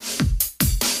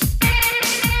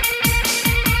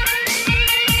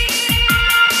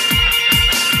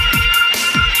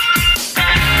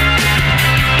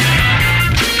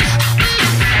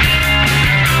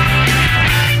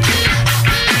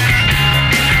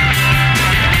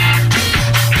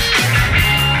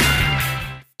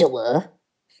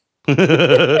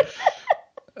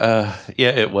Yeah,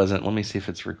 it wasn't. Let me see if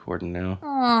it's recording now.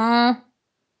 Aww.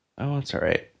 Oh, it's all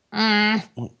right. Mm.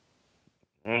 Oh,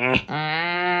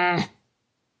 Mm.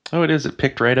 it is. It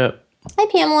picked right up. Hi,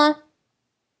 Pamela.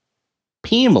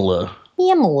 Pamela.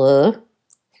 Pamela.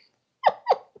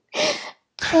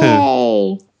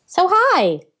 Hey. So,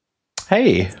 hi.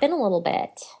 Hey, It's been a little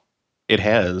bit. it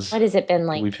has. What has it been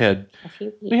like? We've had A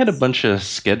few we had a weeks. bunch of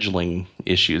scheduling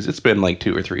issues. It's been like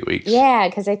 2 or 3 weeks. Yeah,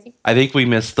 because I think, I think we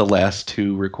missed the last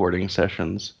two recording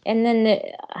sessions. and then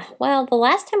the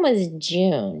last time was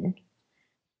June.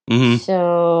 Mm-hmm.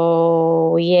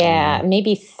 So, yeah,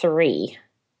 maybe three.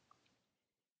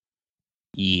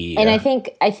 And I Yeah.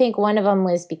 think one of them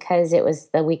was because it was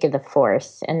the week of the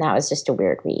 4th, and that was just a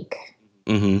weird week.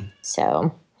 Mm-hmm.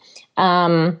 So,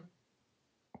 um,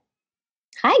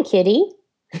 hi, Kitty.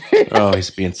 Oh, he's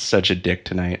being such a dick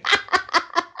tonight.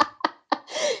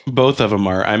 Both of them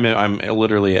are. I'm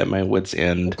literally at my wit's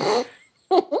end,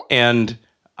 and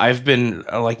I've been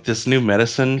like this new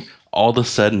medicine. All of a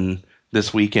sudden,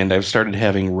 this weekend, I've started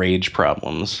having rage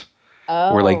problems,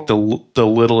 where like Oh, the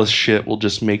littlest shit will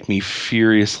just make me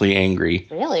furiously angry.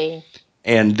 really?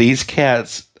 And these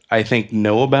cats, I think,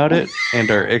 know about it and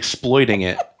are exploiting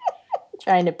it.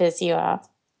 Trying to piss you off.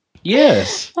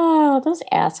 Yes, Oh, those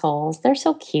assholes. They're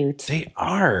so cute. they Oh,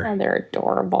 are. they're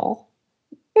adorable.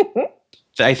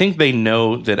 I think they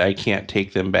know that I can't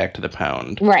take them back to the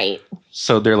pound. Right.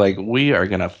 So they're like, we are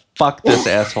gonna fuck this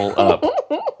asshole up.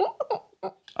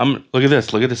 Look at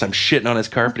this. Look at this. I'm shitting on his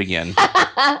carpet again.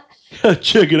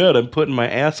 Check it out. I'm putting my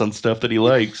ass on stuff that he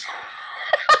likes.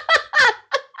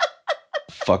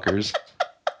 Fuckers.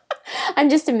 I'm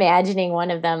just imagining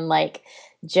one of them like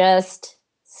just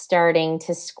starting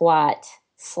to squat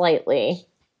slightly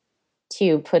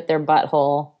to put their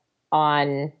butthole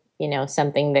on,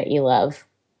 something that you love.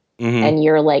 Mm-hmm. And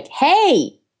you're like,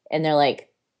 hey. And they're like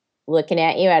looking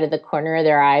at you out of the corner of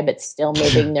their eye, but still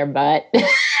moving their butt.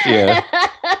 Yeah.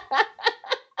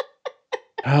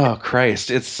 Oh Christ.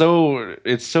 It's so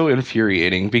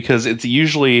infuriating because it's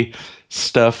usually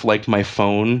stuff like my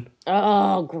phone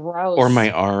Oh, or gross.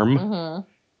 my arm. Mm-hmm.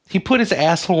 He put his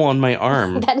asshole on my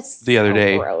arm That is the other so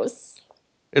day. gross.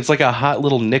 It's like a hot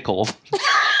little nickel.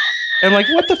 I'm like,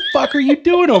 what the fuck are you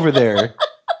doing over there?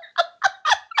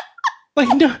 Like,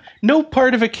 no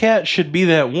part of a cat should be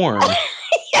that warm.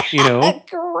 You know?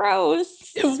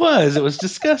 Gross. It was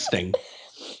disgusting.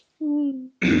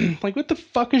 Like, what the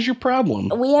fuck is your problem?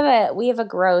 We have a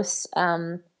gross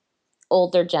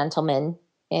older gentleman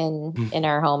in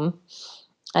our home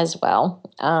as well.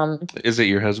 Is it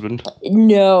your husband?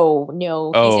 No, he's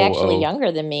Oh, actually oh,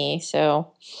 younger than me.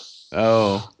 So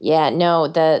oh, yeah, no,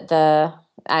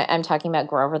 I'm talking about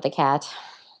Grover the cat.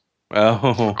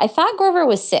 oh. I thought Grover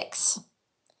was 6,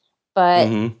 but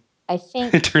Mm-hmm. I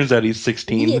think It turns out he's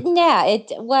 16. yeah,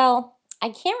 well, I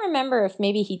can't remember if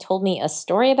maybe he told me a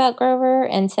story about Grover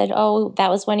and said, "Oh, that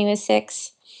was when he was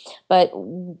 6." But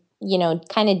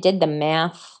kind of did the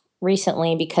math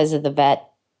recently because of the vet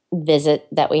visit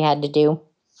that we had to do.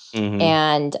 Mm-hmm.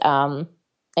 And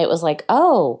it was like,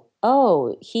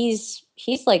 oh, he's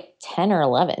like 10 or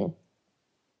 11.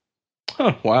 Oh,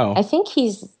 I wow. think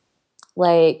he's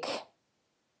like,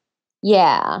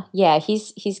 yeah,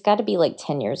 he's got to be like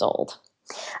 10 years old.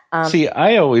 See,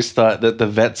 I always thought that the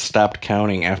vet stopped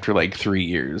counting after like 3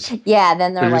 years. Yeah,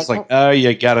 then they're They're like, just like, oh,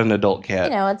 you got an adult cat.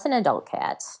 it's an adult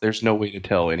cat. There's no way to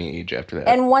tell any age after that.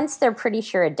 And once they're pretty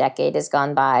sure a decade has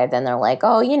gone by, then they're like,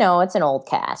 oh, it's an old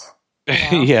cat.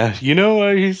 Yeah,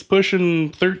 he's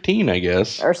pushing 13, I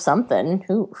guess. Or something.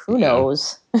 Who Yeah,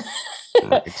 knows?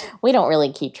 right. We don't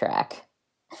really keep track.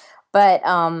 But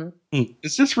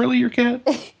Is this really your cat?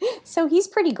 so he's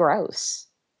pretty gross.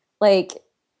 Like,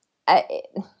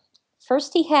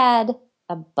 first he had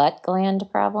a butt gland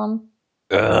problem.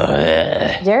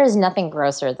 Ugh. There is nothing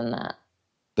grosser than that.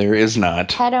 There is not.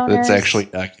 Pet That's owners. actually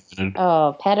documented.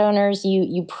 Oh, pet owners,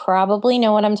 you probably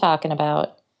know what I'm talking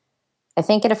about. I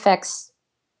think it affects.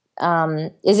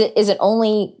 Is it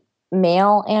only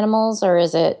male animals, or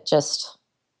is it just?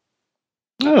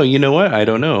 Oh, you know what? I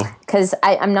don't know. Because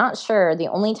I'm not sure. The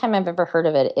only time I've ever heard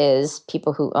of it is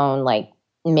people who own like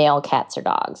male cats or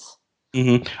dogs.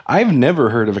 Mm-hmm. I've never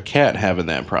heard of a cat having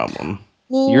that problem.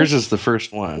 Yours is the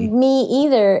first one. Me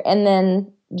either. And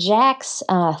then Jack's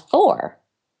Thor.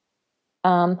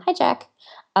 Hi, Jack.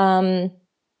 Um,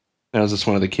 Now, is this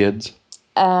one of the kids?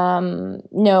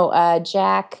 no,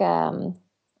 Jack. 2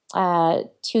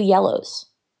 yellows.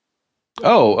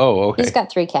 Oh, okay. He's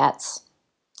got 3 cats.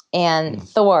 And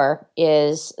Thor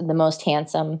is the most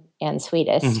handsome and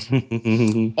sweetest.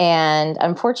 And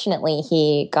unfortunately,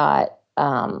 he got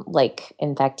like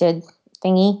infected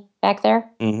thingy. back there?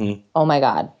 Mm-hmm. Oh my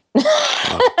God.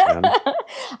 Oh, man.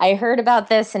 I heard about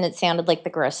this and it sounded like the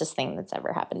grossest thing that's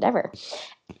ever happened ever.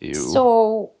 Ew.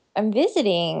 So I'm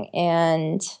visiting,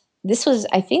 and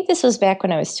I think this was back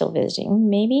when I was still visiting,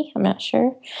 maybe, I'm not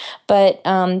sure. But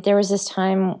there was this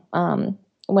time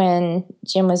when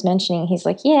Jim was mentioning, he's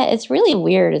like, yeah, it's really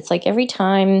weird. It's like every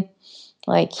time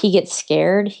like he gets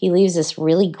scared, he leaves this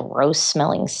really gross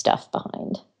smelling stuff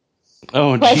behind.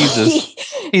 Oh, Like Jesus.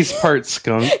 He's part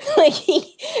skunk, like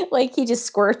he just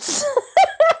squirts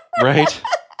right?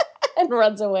 and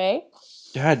runs away.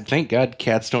 God, thank God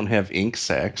cats don't have ink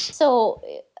sacs. So,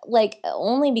 like,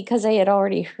 only because I had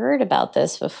already heard about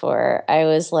this before, I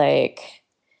was like,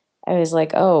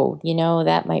 oh,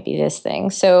 that might be this thing.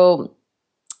 So,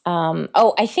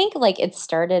 I think like it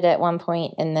started at one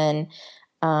point and then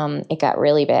it got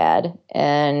really bad.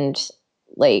 And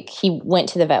like he went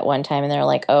to the vet one time and they're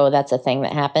like, oh, that's a thing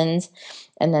that happens.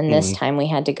 And then this time we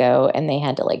had to go and they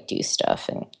had to like do stuff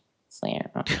and so,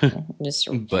 just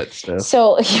Butt stuff.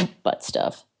 so butt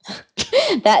stuff.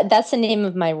 That's the name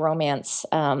of my romance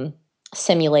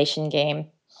simulation game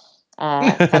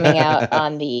coming out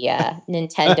on the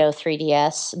Nintendo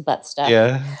 3DS. Butt stuff.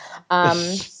 Yeah.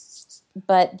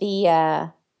 But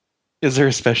the Is there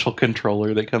a special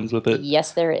controller that comes with it?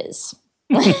 yes, there is.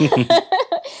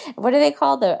 What do they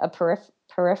call a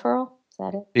peripheral? Is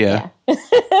that it? Yeah.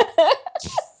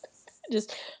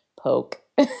 Just poke.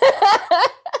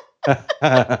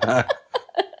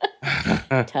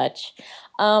 Touch.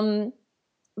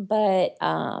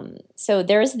 So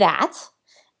there's that.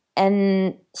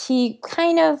 And he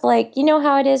kind of like, you know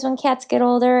how it is when cats get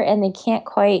older and they can't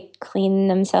quite clean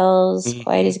themselves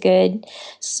quite as good.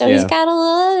 So he's got a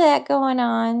little of that going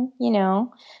on,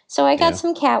 So I got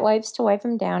some cat wipes to wipe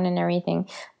him down and everything.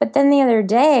 But then the other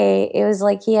day, it was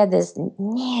like he had this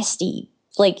nasty,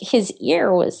 like his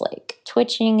ear was like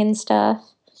twitching and stuff.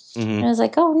 And I was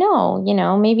like, oh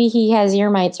no, maybe he has ear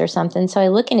mites or something. So I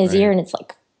look in his ear and it's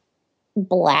like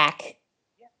black.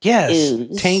 Yes,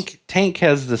 ooze. Tank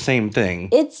has the same thing.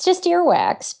 It's just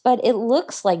earwax, but it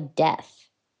looks like death.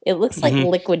 It looks like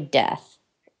liquid death.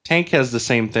 Tank has the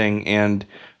same thing, and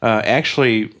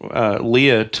actually,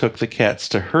 Leah took the cats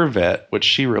to her vet, which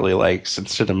she really likes,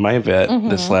 instead of my vet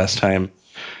this last time.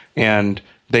 And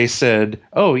they said,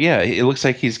 oh, yeah, it looks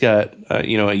like he's got,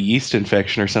 a yeast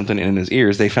infection or something in his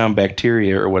ears. They found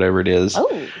bacteria or whatever it is.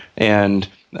 Oh. And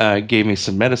gave me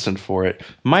some medicine for it.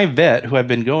 My vet, who I've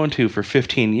been going to for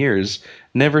 15 years,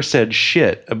 never said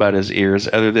shit about his ears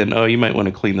other than, oh, you might want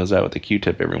to clean those out with a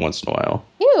Q-tip every once in a while.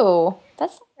 Ew.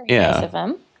 That's not very nice of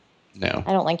him. No.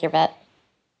 I don't like your vet.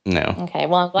 No. Okay,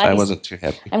 well, I'm glad I wasn't too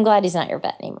happy. I'm glad he's not your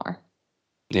vet anymore.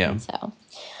 Yeah. So,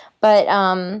 but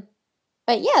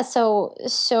yeah, so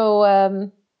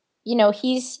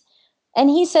he's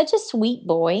such a sweet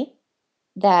boy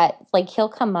that like he'll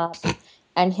come up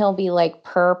and he'll be like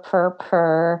purr purr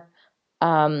purr,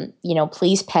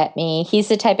 please pet me. He's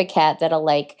the type of cat that'll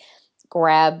like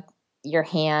grab your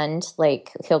hand,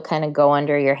 like he'll kind of go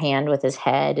under your hand with his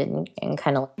head and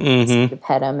kind of to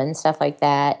pet him and stuff like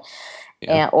that.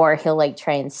 Yeah. Or he'll like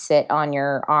try and sit on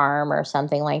your arm or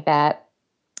something like that.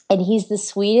 And he's the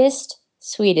sweetest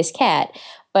cat.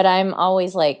 But I'm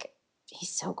always like,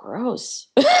 he's so gross.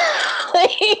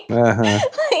 Okay,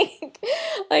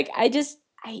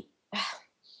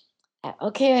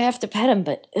 I have to pet him,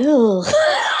 but ew.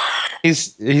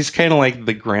 He's kind of like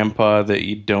the grandpa that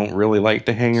you don't really like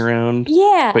to hang around.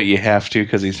 Yeah. But you have to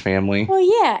because he's family. Well,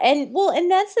 yeah. And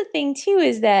that's the thing, too,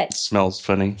 is that... Smells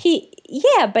funny.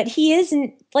 But he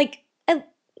isn't, like...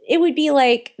 It would be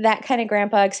like that kind of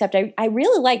grandpa, except I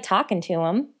really like talking to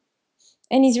him.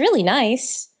 And he's really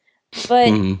nice. But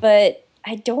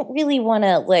I don't really want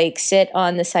to, like, sit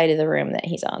on the side of the room that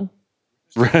he's on.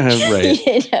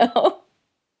 Right.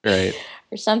 Right.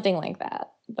 Or something like that.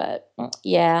 But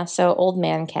yeah, so old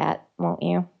man cat, won't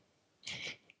you?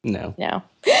 No. No.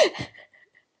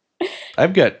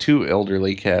 I've got 2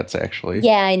 elderly cats, actually.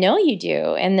 Yeah, I know you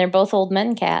do, and they're both old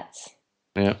men cats.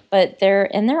 Yeah. But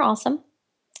they're awesome.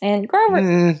 And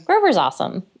Grover's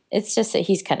awesome. It's just that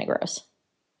he's kind of gross.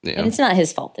 Yeah. And it's not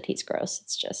his fault that he's gross.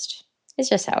 It's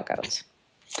just how it goes.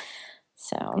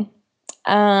 So,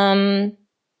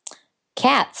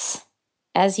 cats,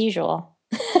 as usual.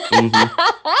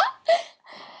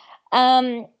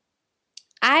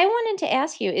 I wanted to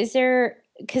ask you,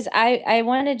 because I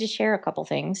wanted to share a couple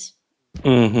things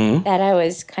that I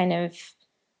was kind of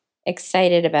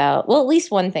excited about. Well, at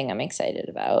least one thing I'm excited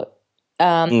about.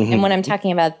 And when I'm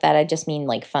talking about that, I just mean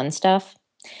like fun stuff.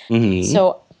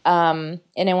 So And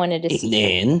I wanted to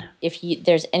see if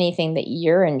there's anything that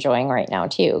you're enjoying right now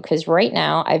too, because right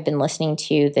now I've been listening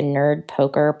to the Nerd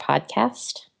Poker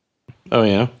podcast. Oh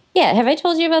yeah. Yeah, have I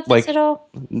told you about this at all?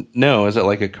 No, is it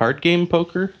like a card game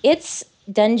poker? It's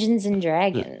Dungeons and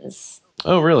Dragons.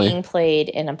 Oh really? Being played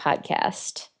in a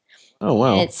podcast. Oh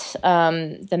wow. And it's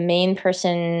the main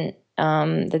person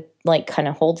that like kind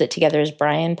of holds it together is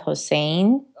Brian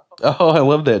Posehn. Oh, I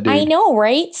love that dude. I know,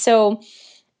 right? So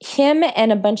him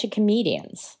and a bunch of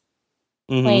comedians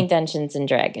playing Dungeons and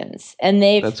Dragons, and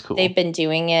That's cool. They've been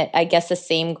doing it. I guess the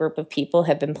same group of people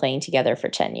have been playing together for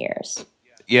 10 years.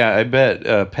 Yeah, I bet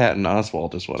Patton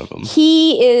Oswalt is one of them.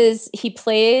 He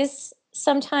plays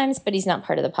sometimes, but he's not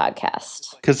part of the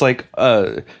podcast. Because like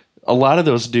a lot of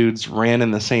those dudes ran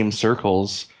in the same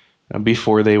circles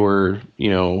before they were,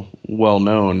 well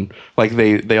known. Like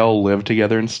they all lived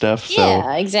together and stuff. So,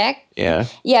 yeah, exactly.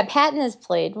 Yeah, Patton has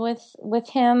played with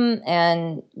him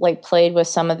and like played with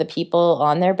some of the people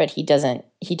on there, but he doesn't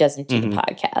do the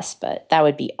podcast. But that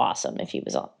would be awesome if he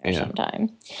was on there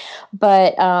sometime.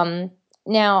 But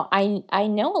now I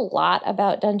know a lot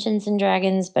about Dungeons and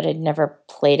Dragons, but I'd never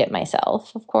played it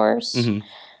myself, of course.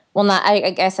 Well, not.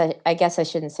 I guess I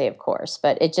shouldn't say of course,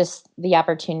 but it just the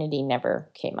opportunity never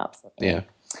came up for me. Yeah.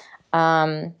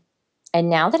 And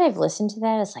now that I've listened to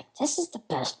that, it's like this is the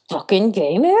best fucking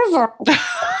game ever.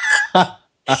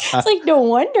 It's like no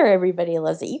wonder everybody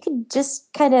loves it. You can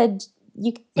just kind of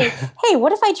say, "Hey,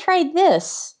 what if I tried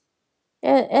this?"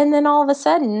 And then all of a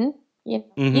sudden, you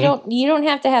don't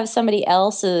have to have somebody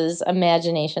else's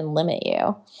imagination limit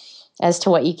you as to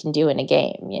what you can do in a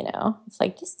game. It's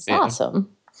like this is awesome.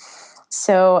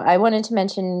 So I wanted to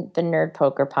mention the Nerd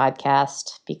Poker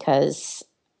podcast because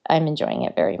I'm enjoying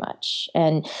it very much.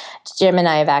 And Jim and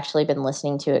I have actually been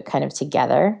listening to it kind of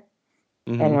together.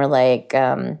 And we're like,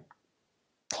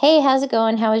 hey, how's it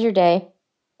going? How was your day?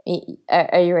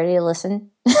 Are you ready to listen?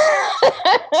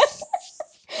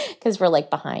 Because we're like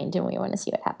behind and we want to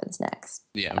see what happens next.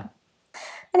 Yeah. So,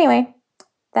 anyway.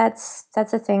 That's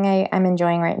a thing I'm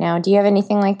enjoying right now. Do you have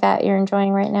anything like that you're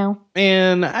enjoying right now?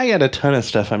 Man, I got a ton of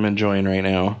stuff I'm enjoying right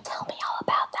now. Tell me all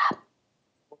about that.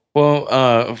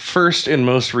 Well, first and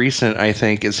most recent, I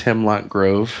think, is Hemlock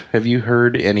Grove. Have you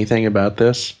heard anything about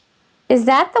this? Is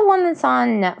that the one that's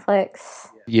on Netflix?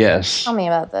 Yes. Tell me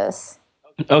about this.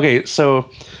 Okay, so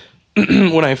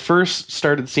when I first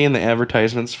started seeing the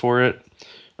advertisements for it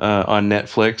on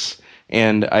Netflix,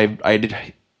 and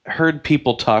I heard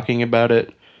people talking about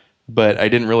it, but I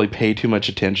didn't really pay too much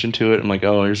attention to it. I'm like,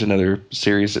 oh, there's another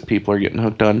series that people are getting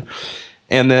hooked on.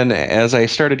 And then as I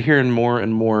started hearing more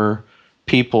and more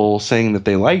people saying that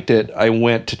they liked it, I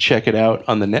went to check it out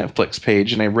on the Netflix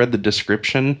page, and I read the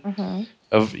description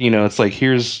of, it's like,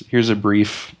 here's a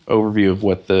brief overview of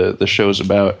what the show's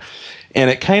about. And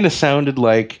it kind of sounded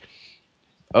like,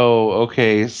 oh,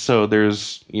 okay, so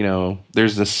there's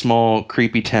this small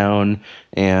creepy town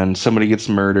and somebody gets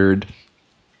murdered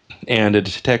and a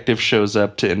detective shows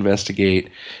up to investigate,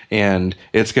 and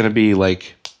it's going to be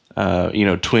like,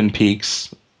 Twin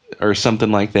Peaks or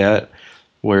something like that,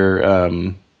 where,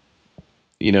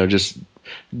 just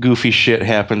goofy shit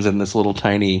happens in this little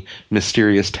tiny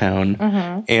mysterious town.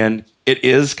 And it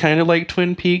is kind of like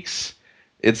Twin Peaks.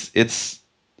 It's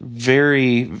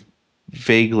very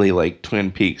vaguely like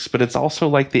Twin Peaks, but it's also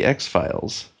like the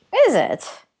X-Files. Is it?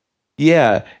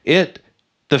 Yeah,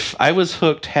 I was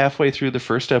hooked halfway through the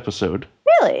first episode.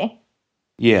 Really?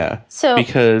 Yeah. So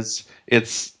because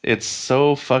it's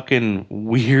so fucking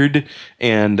weird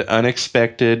and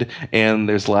unexpected, and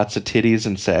there's lots of titties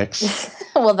and sex.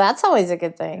 Well, that's always a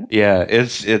good thing. Yeah,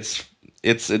 it's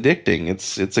addicting.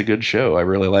 It's a good show. I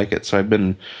really like it. So I've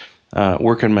been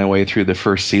working my way through the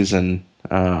first season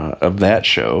of that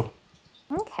show.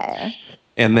 Okay.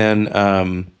 And then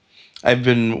I've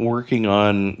been working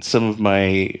on some of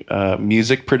my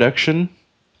music production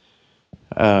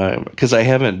because I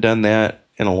haven't done that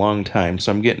in a long time.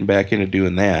 So I'm getting back into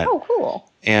doing that. Oh,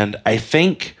 cool. And I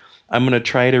think I'm going to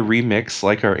try to remix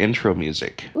like our intro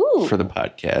music for the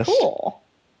podcast. Cool.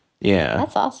 Yeah.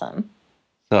 That's awesome.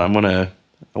 So I want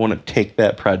to take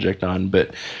that project on.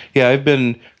 But yeah,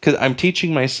 because I'm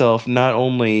teaching myself not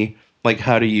only like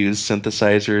how to use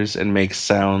synthesizers and make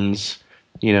sounds,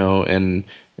 and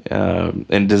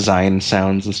design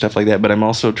sounds and stuff like that, but I'm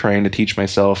also trying to teach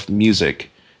myself music.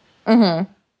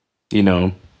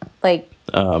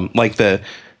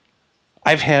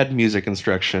 I've had music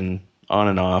instruction on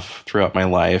and off throughout my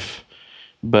life,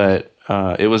 but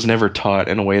it was never taught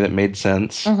in a way that made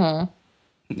sense.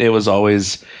 It was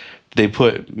always they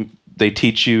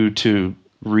teach you to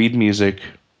read music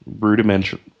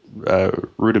rudimentarily,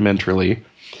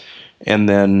 and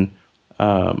then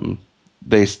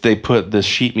they put the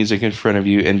sheet music in front of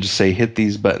you and just say hit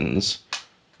these buttons,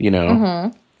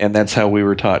 Mm-hmm. and that's how we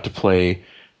were taught to play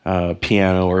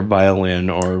piano or violin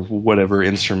or whatever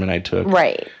instrument I took.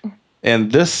 Right.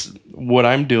 And what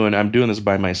I'm doing this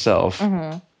by myself.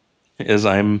 Mm-hmm. Is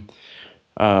I'm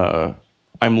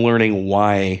learning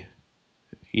why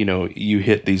you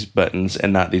hit these buttons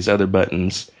and not these other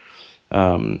buttons.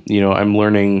 I'm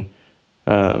learning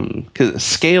because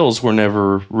scales were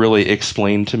never really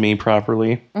explained to me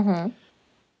properly.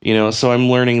 Mm-hmm. So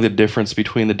I'm learning the difference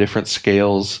between the different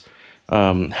scales,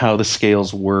 how the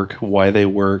scales work, why they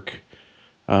work,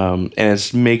 and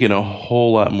it's making a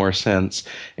whole lot more sense.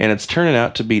 And it's turning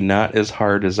out to be not as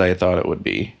hard as I thought it would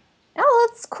be, Oh,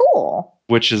 that's cool.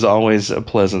 which is always a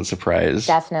pleasant surprise.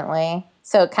 Definitely.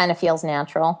 So it kind of feels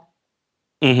natural.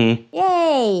 Mm-hmm.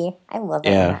 Yay! I love it.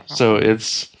 Yeah. So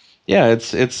it's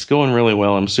going really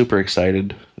well. I'm super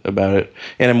excited about it,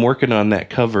 and I'm working on that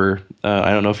cover.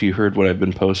 I don't know if you heard what I've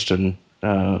been posting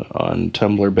on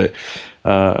Tumblr, but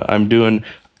I'm doing.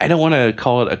 I don't want to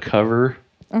call it a cover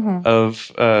Mm-hmm.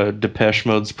 of Depeche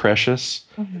Mode's "Precious."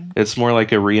 Mm-hmm. It's more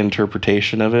like a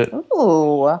reinterpretation of it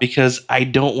Ooh. because I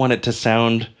don't want it to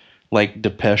sound like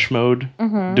Depeche Mode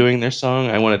Mm-hmm. doing their song.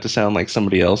 I want it to sound like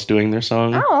somebody else doing their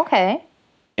song. Oh, okay.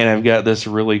 And I've got this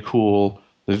really cool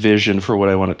vision for what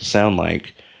I want it to sound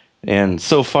like. And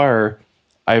so far,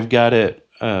 I've got it.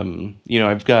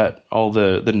 I've got all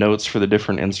the notes for the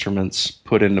different instruments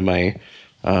put into my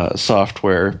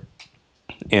software,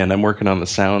 and I'm working on the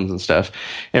sounds and stuff.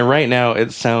 And right now,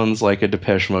 it sounds like a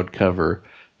Depeche Mode cover,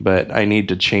 but I need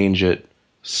to change it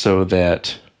so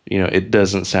that it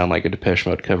doesn't sound like a Depeche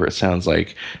Mode cover. It sounds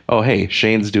like, oh hey,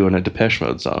 Shane's doing a Depeche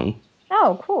Mode song.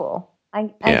 Oh, cool. I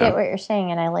get what you're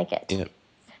saying, and I like it. Yeah.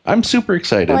 I'm super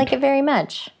excited. I like it very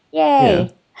much. Yay! Yeah.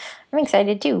 I'm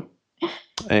excited too.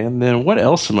 And then what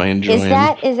else am I enjoying?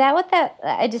 Is that what that?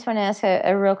 I just want to ask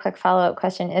a real quick follow-up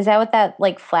question. Is that what that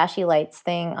like flashy lights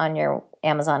thing on your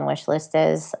Amazon wish list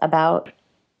is about?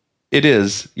 It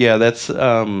is. Yeah, that's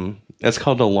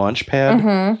called a launch pad.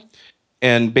 Mm-hmm.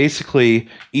 And basically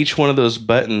each one of those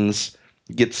buttons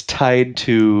gets tied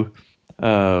to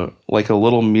like a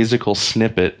little musical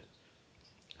snippet.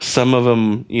 Some of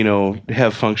them,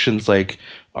 have functions like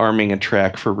arming a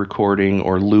track for recording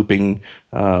or looping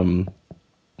a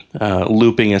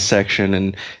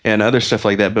section and other stuff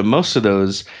like that. But most of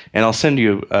those, and I'll send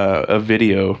you a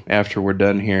video after we're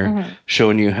done here, mm-hmm.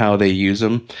 showing you how they use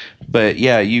them. But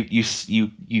yeah,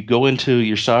 you go into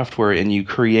your software and you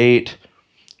create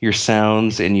your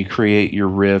sounds and you create your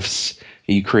riffs,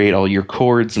 you create all your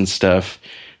chords and stuff,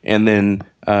 and then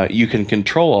you can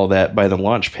control all that by the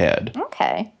launch pad.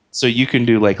 Okay. So you can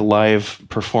do like live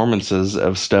performances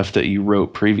of stuff that you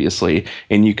wrote previously,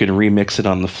 and you can remix it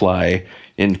on the fly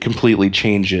and completely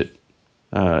change it.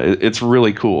 It's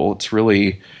really cool. It's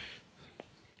really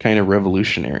kind of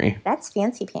revolutionary. That's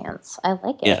fancy pants. I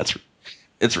like it. Yeah,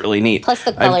 it's really neat. Plus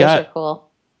the colors are cool.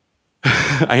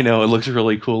 I know, it looks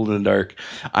really cool in the dark.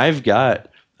 I've got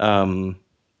a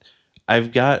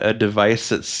device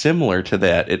that's similar to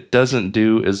that. It doesn't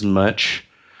do as much.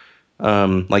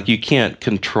 Like you can't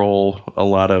control a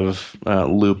lot of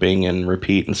looping and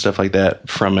repeat and stuff like that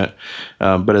from it,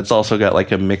 but it's also got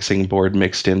like a mixing board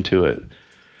mixed into it.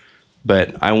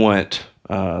 But I want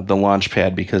the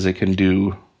Launchpad because it can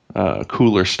do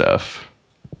cooler stuff.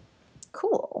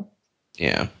 Cool.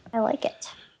 Yeah. I like it.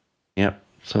 Yep.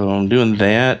 So I'm doing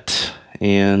that,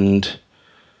 and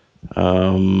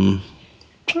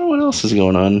what else is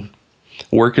going on?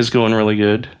 Work is going really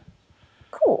good.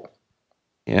 Cool.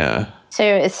 Yeah.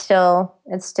 So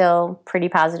it's still pretty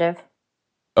positive.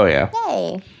 Oh yeah.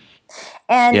 Yay.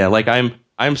 And yeah, like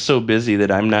I'm so busy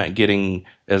that I'm not getting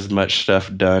as much stuff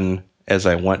done as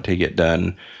I want to get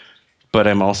done, but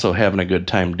I'm also having a good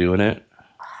time doing it.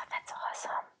 Oh, that's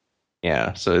awesome.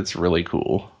 Yeah, so it's really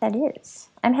cool. That is.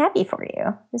 I'm happy for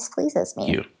you. This pleases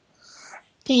me.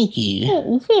 Thank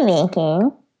you. Thank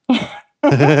you.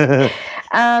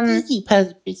 Thank you,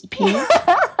 Puzzle.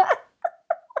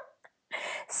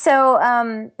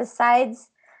 So, besides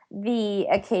the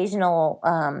occasional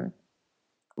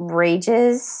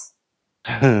rages,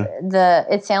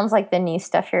 it sounds like the new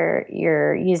stuff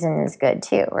you're using is good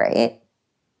too, right?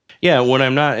 Yeah, when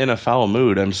I'm not in a foul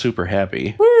mood, I'm super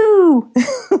happy. Woo!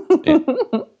 Yeah.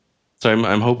 So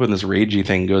I'm hoping this ragey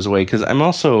thing goes away, because I'm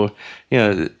also,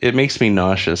 it makes me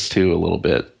nauseous too a little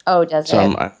bit. Oh, does it? So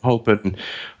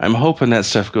I'm hoping that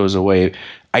stuff goes away.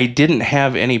 I didn't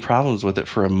have any problems with it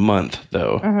for a month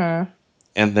though. Mm-hmm.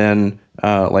 And then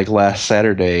like last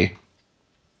Saturday,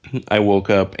 I woke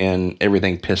up and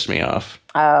everything pissed me off.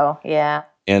 Oh, yeah.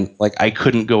 And like I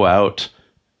couldn't go out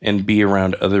and be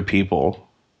around other people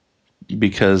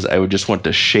because I would just want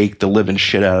to shake the living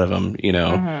shit out of them, you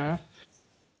know. Mm-hmm.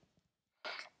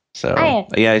 So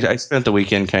yeah, I spent the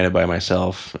weekend kind of by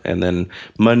myself, and then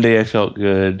Monday I felt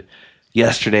good.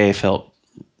 Yesterday I felt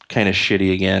kind of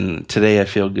shitty again. Today I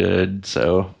feel good,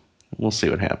 so we'll see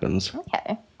what happens.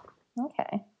 Okay.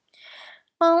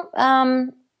 Well,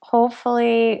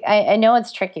 hopefully, I know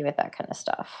it's tricky with that kind of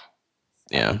stuff.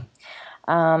 Yeah.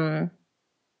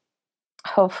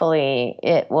 Hopefully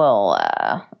it'll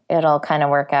kind of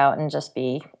work out and just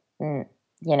be,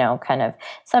 kind of,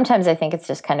 sometimes I think it's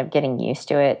just kind of getting used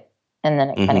to it and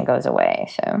then it kind of goes away.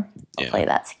 So hopefully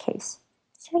that's the case.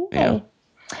 So yay.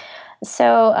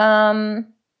 So,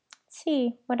 let's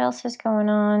see what else is going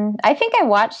on. I think I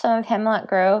watched some of Hemlock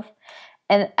Grove,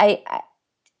 and I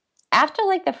after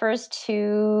like the first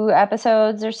 2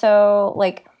 episodes or so,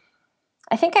 like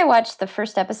I think I watched the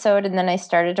first episode and then I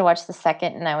started to watch the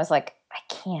second and I was like, I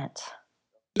can't.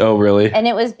 Oh, really? And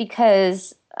it was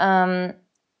because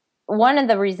one of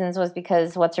the reasons was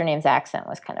because what's her name's accent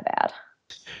was kind of bad.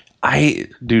 I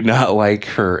do not like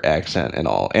her accent at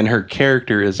all, and her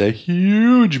character is a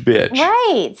huge bitch.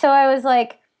 Right. So I was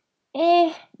like,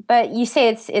 but you say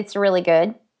it's really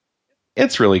good.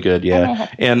 It's really good, yeah.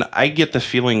 And I get the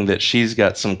feeling that she's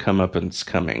got some comeuppance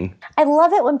coming. I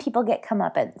love it when people get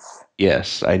comeuppance.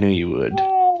 Yes, I knew you would,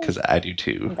 because I do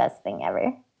too. Best thing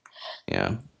ever.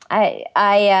 Yeah.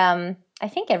 I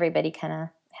think everybody kind of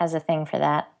has a thing for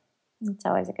that. It's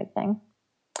always a good thing.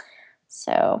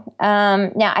 So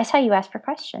now I saw you ask for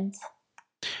questions.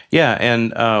 Yeah,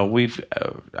 and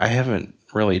I haven't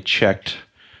really checked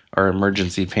our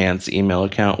Emergency Pants email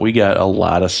account. We got a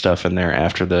lot of stuff in there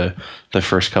after the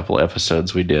first couple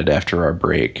episodes we did after our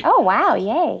break. Oh, wow.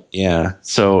 Yay. Yeah.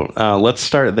 So let's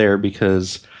start there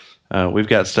because we've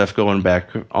got stuff going back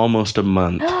almost a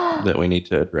month that we need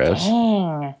to address.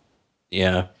 Dang.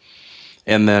 Yeah.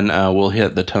 And then we'll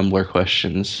hit the Tumblr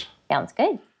questions. Sounds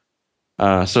good.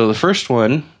 So the first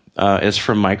one is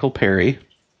from Michael Perry.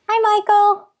 Hi,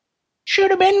 Michael.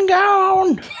 Should have been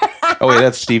gone. Oh, wait,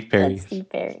 that's Steve Perry. That's Steve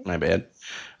Perry. My bad.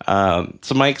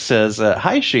 So Mike says,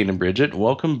 hi, Shane and Bridget.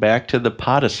 Welcome back to the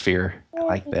Potosphere. I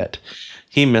like that.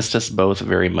 He missed us both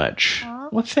very much.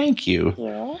 Aww. Well, thank you.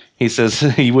 Yeah. He says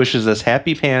he wishes us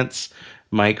happy pants.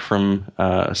 Mike from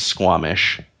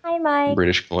Squamish. Hi, Mike.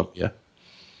 British Columbia.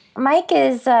 Mike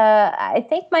is, I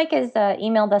think Mike has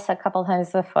emailed us a couple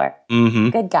times before. Mm-hmm.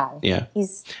 Good guy. Yeah.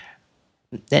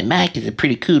 That Mike is a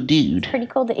pretty cool dude. Pretty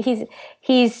cool. He's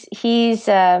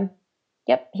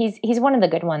one of the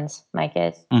good ones. Mike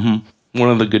is. Mm-hmm. One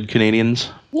of the good Canadians.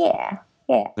 Yeah.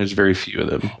 There's very few of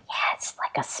them. Yeah, it's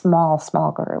like a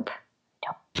small group.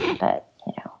 But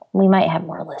we might have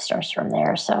more listeners from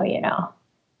there. So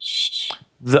shh.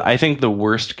 I think the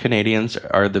worst Canadians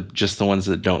are just the ones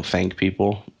that don't thank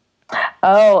people.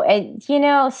 Oh, and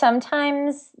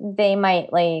sometimes they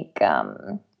might like.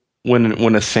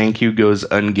 When a thank you goes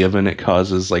ungiven, it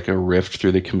causes like a rift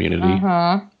through the community.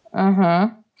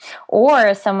 Or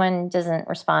if someone doesn't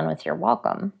respond with your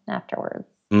welcome afterwards.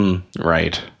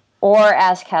 Right. Or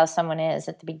ask how someone is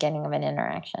at the beginning of an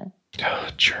interaction. Oh,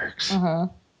 jerks.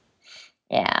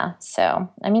 Yeah. So,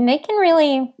 I mean,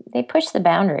 they push the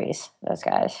boundaries, those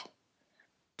guys.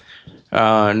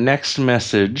 Next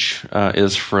message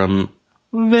is from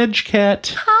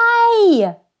VegCat.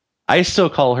 Hi. I still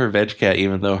call her VegCat,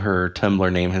 even though her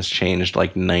Tumblr name has changed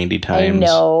like 90 times. I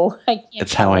know.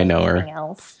 It's how I know her.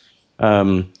 Else.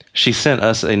 She sent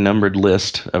us a numbered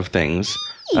list of things.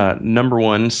 Number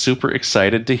 1, super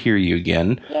excited to hear you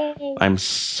again. Yay. I'm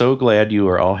so glad you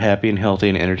are all happy and healthy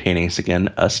and entertaining us again,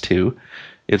 us too.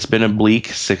 It's been a bleak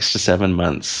 6 to 7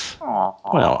 months.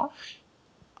 Aww. Well,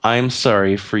 I'm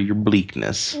sorry for your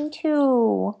bleakness. Me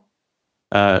too.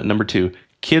 Number 2,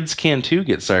 kids can too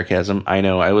get sarcasm. I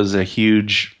know, I was a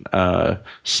huge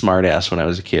smartass when I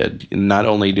was a kid. Not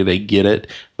only do they get it,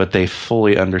 but they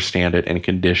fully understand it and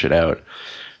can dish it out.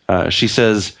 She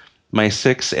says, my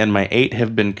 6 and my 8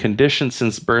 have been conditioned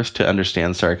since birth to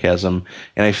understand sarcasm,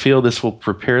 and I feel this will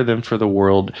prepare them for the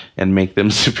world and make them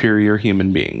superior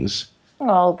human beings.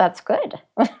 Well, that's good.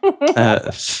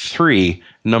 3,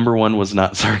 number 1 was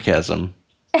not sarcasm.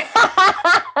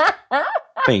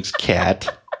 Thanks,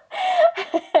 Cat.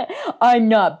 I'm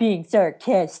not being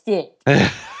sarcastic. I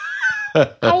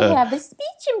have a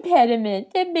speech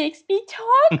impediment that makes me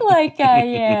talk like I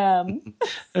am.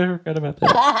 I forgot about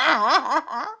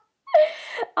that.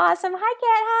 Awesome. Hi,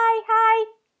 Cat.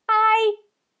 Hi.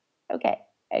 Okay.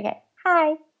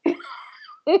 Hi.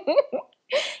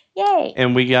 Yay.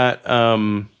 And we got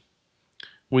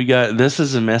this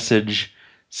is a message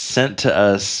sent to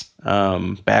us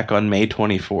back on May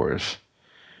 24th.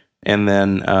 And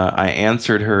then I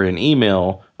answered her an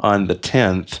email on the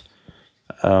 10th,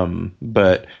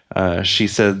 but she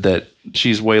said that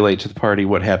she's way late to the party.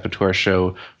 What happened to our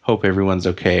show? Hope everyone's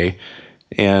okay.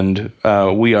 And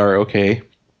we are okay.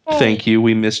 Hey. Thank you.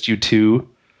 We missed you too,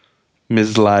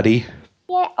 Ms. Lottie.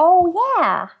 Yeah. Oh,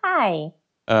 yeah. Hi.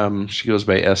 She goes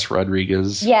by S.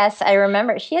 Rodriguez. Yes, I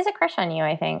remember. She has a crush on you,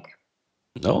 I think.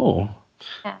 Oh,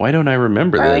 Yeah. why don't I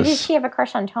remember Or this? did she have a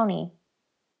crush on Tony?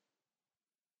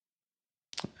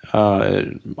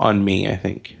 On me, I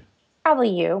think. Probably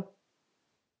you.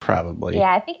 Probably.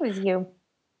 Yeah, I think it was you.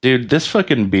 Dude, this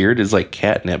fucking beard is like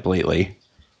catnip lately.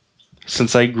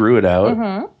 Since I grew it out.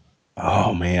 Mm-hmm.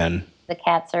 Oh, man. The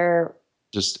cats are...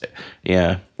 Just,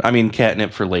 yeah. I mean,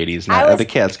 catnip for ladies. Not, the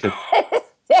cats could...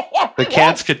 The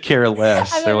cats could care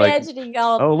less. I'm They're like,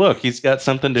 oh, look, he's got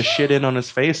something to shit in on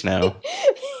his face now.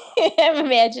 I'm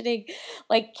imagining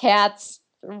like cats,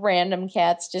 random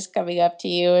cats just coming up to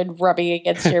you and rubbing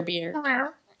against your beard.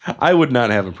 I would not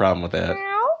have a problem with that.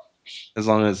 As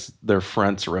long as their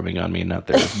fronts rubbing on me, not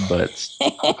their butts.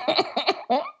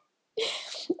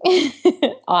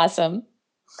 Awesome.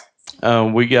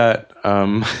 We got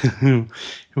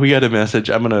we got a message.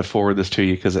 I'm gonna forward this to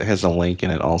you because it has a link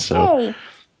in it also. Hey.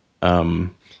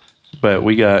 But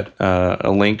we got a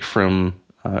link from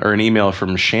or an email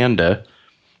from Shanda.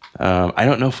 I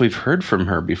don't know if we've heard from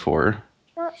her before.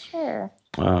 Not sure.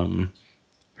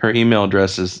 Her email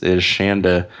address is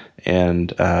Shanda,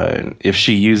 and if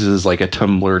she uses like a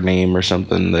Tumblr name or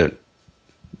something that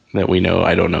we know,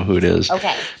 I don't know who it is.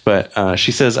 Okay. But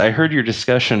she says, I heard your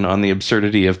discussion on the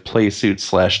absurdity of play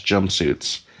suits /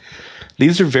 jumpsuits.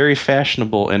 These are very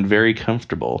fashionable and very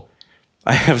comfortable.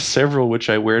 I have several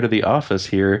which I wear to the office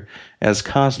here as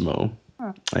Cosmo.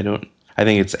 I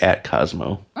think it's at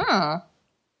Cosmo.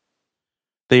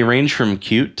 They range from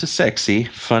cute to sexy,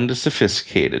 fun to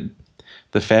sophisticated.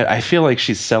 I feel like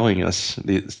she's selling us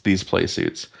these play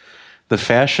suits. The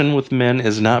fashion with men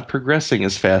is not progressing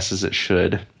as fast as it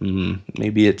should.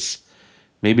 Maybe it's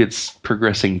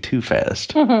progressing too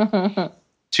fast.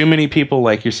 Too many people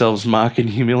like yourselves mock and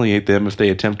humiliate them if they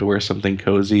attempt to wear something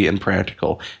cozy and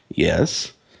practical.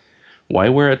 Yes. Why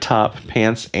wear a top,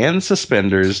 pants, and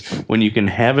suspenders when you can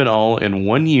have it all in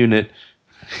one unit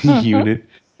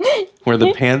where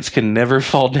the pants can never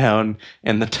fall down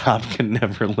and the top can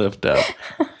never lift up?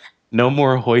 No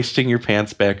more hoisting your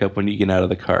pants back up when you get out of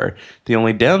the car. The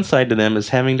only downside to them is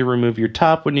having to remove your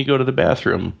top when you go to the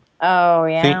bathroom. Oh,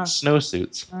 yeah. Think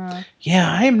snowsuits.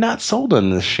 Yeah, I am not sold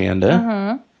on this,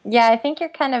 Shanda. Yeah, I think you're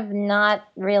kind of not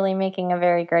really making a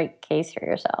very great case for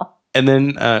yourself. And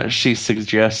then she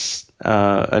suggests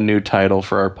a new title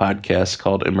for our podcast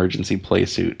called Emergency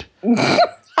Playsuit.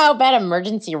 How about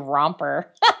Emergency Romper?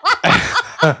 They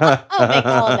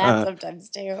call it that sometimes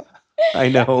too. I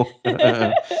know.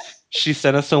 She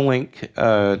sent us a link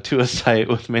to a site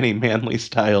with many manly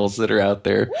styles that are out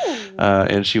there,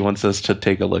 and she wants us to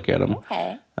take a look at them.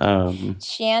 Okay.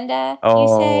 Shanda, you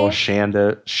say?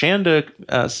 Shanda. Shanda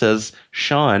says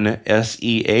Sean,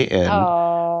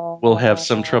 Sean, will have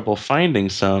some trouble finding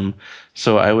some,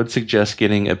 so I would suggest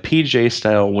getting a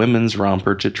PJ-style women's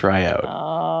romper to try out.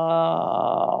 Oh.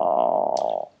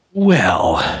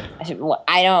 Well,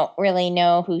 I don't really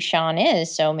know who Sean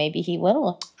is, so maybe he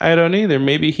will. I don't either.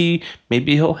 Maybe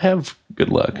he'll have good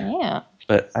luck. Yeah.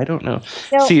 But I don't know.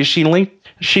 So, see, she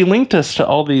linked us to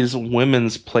all these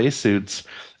women's play suits,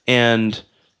 and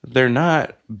they're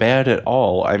not bad at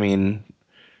all. I mean,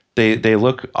 they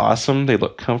look awesome. They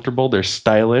look comfortable. They're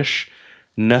stylish.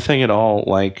 Nothing at all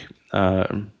like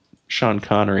Sean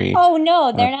Connery. Oh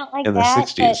no, they're not like in that.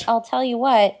 The 60s. But I'll tell you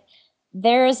what.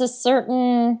 There is a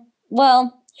certain.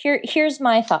 Well, here's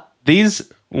my thought. These.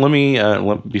 Let me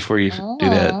before you do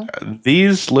that.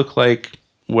 These look like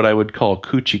what I would call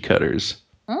coochie cutters.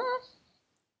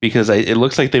 Because it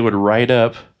looks like they would ride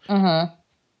up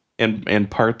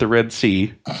and part the Red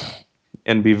Sea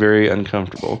and be very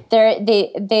uncomfortable.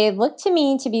 They look to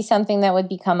me to be something that would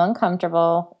become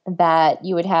uncomfortable, that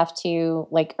you would have to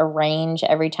like arrange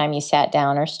every time you sat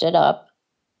down or stood up.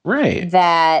 Right.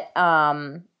 That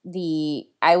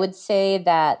I would say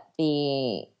that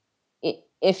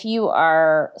if you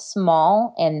are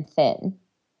small and thin,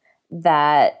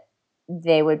 that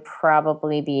they would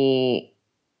probably be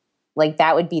like,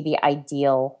 that would be the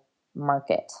ideal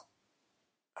market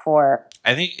for.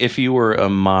 I think if you were a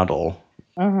model,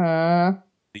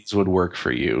 these would work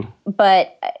for you.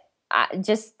 But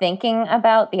just thinking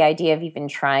about the idea of even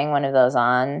trying one of those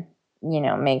on,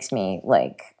 makes me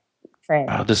like.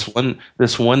 Oh, this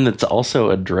one that's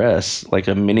also a dress, like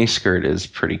a mini skirt, is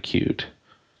pretty cute.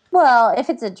 Well, if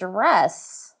it's a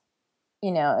dress,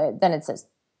 then it's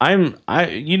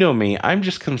You know me, I'm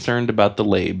just concerned about the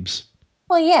labes.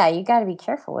 Well, yeah, you got to be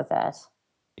careful with that.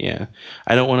 Yeah.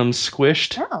 I don't want them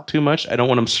squished No. too much. I don't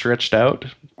want them stretched out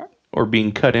or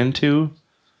being cut into.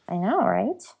 I know,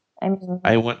 right? I mean,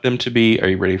 I want them to be, are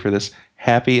you ready for this?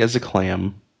 Happy as a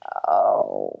clam.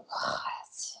 oh,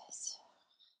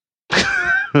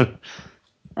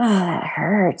 that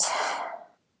hurt.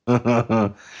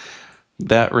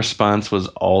 That response was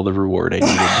all the reward I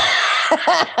needed.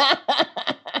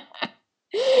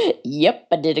 Yep,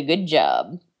 I did a good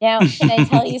job. Now, can I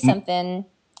tell you something?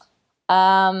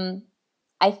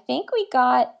 I think we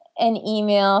got an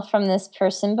email from this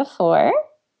person before.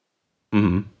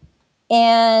 Mm-hmm.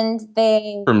 And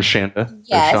they... From Shanda?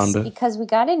 Yes, Shonda? because we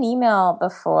got an email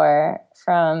before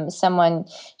from someone.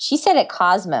 She said at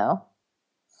Cosmo.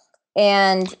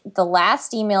 And the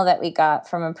last email that we got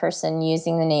from a person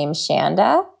using the name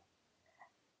Shanda,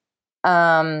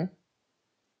 the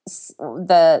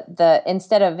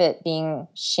instead of it being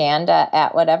Shanda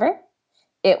at whatever,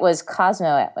 it was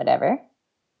Cosmo at whatever.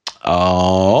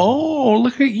 Oh,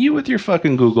 look at you with your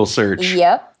fucking Google search.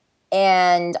 Yep.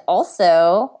 And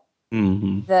also,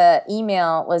 the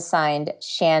email was signed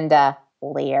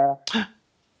Chandelier.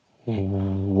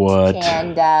 What?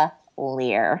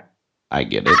 Chandelier. I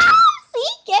get it. See,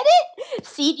 get it?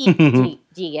 See,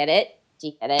 do you get it? Do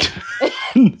you get it?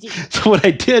 So what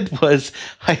I did was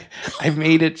I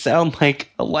made it sound like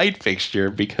a light fixture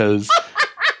because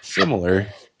similar.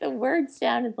 The word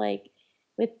sounded like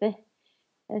with the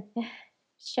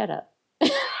shut up.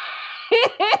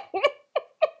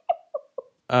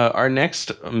 Our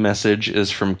next message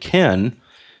is from Ken,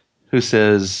 who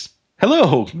says,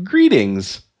 "Hello,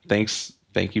 greetings.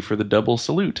 Thank you for the double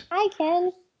salute. Hi,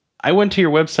 Ken. I went to your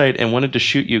website and wanted to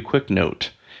shoot you a quick note.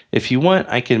 If you want,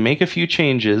 I can make a few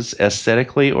changes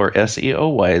aesthetically or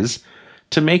SEO wise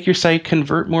to make your site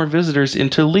convert more visitors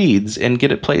into leads and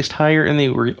get it placed higher in the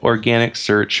organic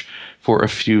search for a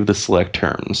few of the select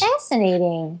terms."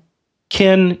 Fascinating.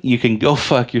 Ken, you can go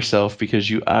fuck yourself because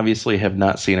you obviously have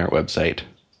not seen our website.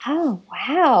 Oh,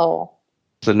 wow.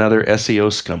 It's another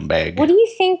SEO scumbag. What do you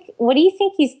think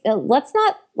he's let's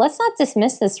not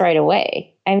dismiss this right away.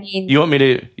 I mean, you want me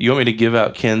to give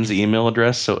out Ken's email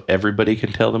address so everybody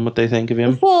can tell them what they think of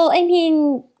him? Well, I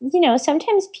mean,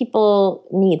 sometimes people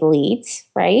need leads,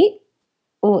 right?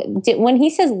 When he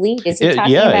says lead, is he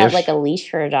talking about like a leash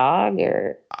for a dog,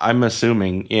 or? I'm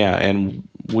assuming, yeah, and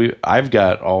I've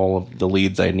got all of the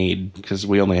leads I need because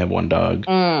we only have one dog,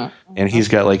 and he's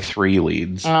got like 3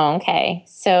 leads. Oh, okay.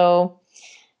 So,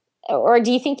 or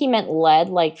do you think he meant lead,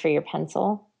 like for your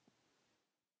pencil?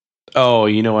 Oh,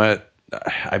 you know what?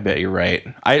 I bet you're right.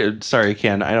 Sorry,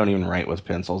 Ken. I don't even write with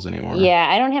pencils anymore. Yeah,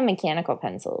 I don't have mechanical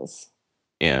pencils.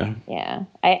 Yeah. Yeah.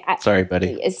 Sorry,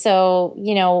 buddy. So,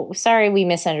 sorry we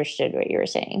misunderstood what you were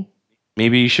saying.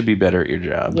 Maybe you should be better at your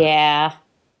job. Yeah.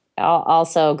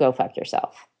 Also, go fuck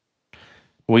yourself.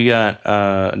 We got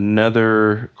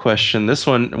another question. This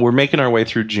one, we're making our way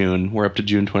through June. We're up to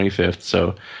June 25th.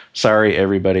 So sorry,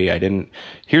 everybody.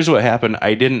 Here's what happened.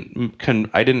 I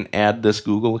didn't add this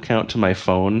Google account to my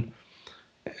phone.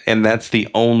 And that's the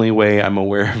only way I'm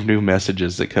aware of new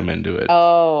messages that come into it.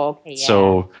 Oh, okay. Yeah.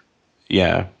 So,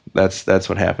 yeah, that's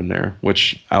what happened there,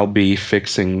 which I'll be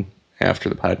fixing after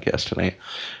the podcast tonight.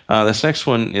 This next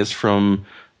one is from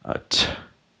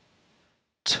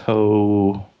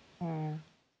Tom.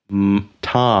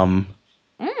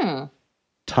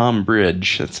 Tom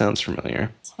Bridge. That sounds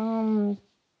familiar. Tom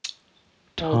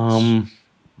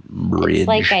Bridge. It's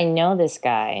like I know this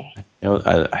guy.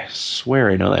 I swear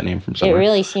I know that name from somewhere. It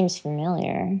really seems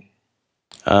familiar.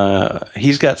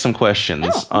 He's got some questions.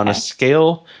 Oh, okay. On a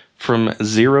scale from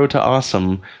 0 to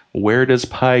awesome, where does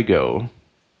pie go?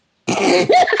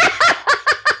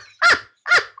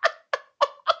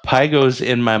 Pie goes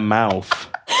in my mouth,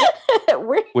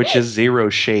 which is 0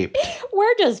 shaped.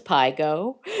 Where does pie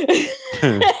go?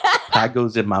 Pie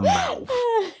goes in my mouth.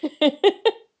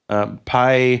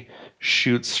 Pie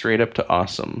shoots straight up to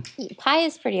awesome. Pie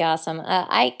is pretty awesome.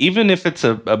 Even if it's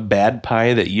a bad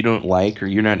pie that you don't like or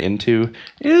you're not into,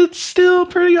 it's still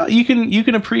pretty. You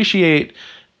can appreciate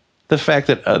the fact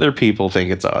that other people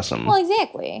think it's awesome. Well,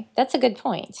 exactly. That's a good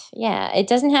point. Yeah, it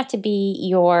doesn't have to be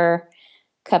your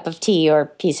cup of tea or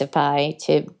piece of pie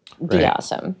to be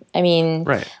awesome. I mean,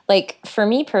 like for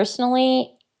me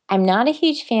personally, I'm not a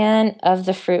huge fan of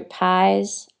the fruit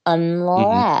pies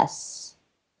unless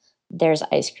there's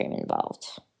ice cream involved.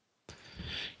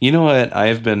 You know what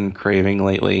I've been craving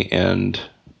lately, and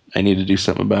I need to do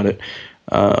something about it?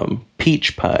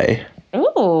 Peach pie.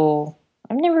 Ooh,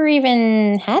 I've never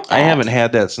even had that. I haven't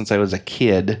had that since I was a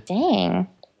kid. Dang.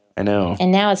 I know.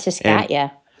 And now it's just got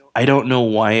you. I don't know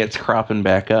why it's cropping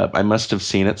back up. I must have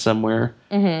seen it somewhere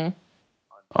Mm-hmm.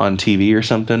 on TV or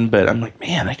something, but I'm like,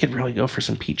 man, I could really go for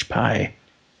some peach pie.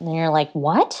 And you're like,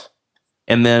 what?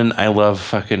 And then I love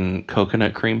fucking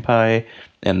coconut cream pie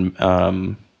and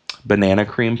banana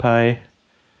cream pie.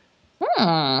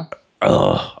 Hmm.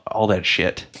 Ugh, all that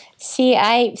shit.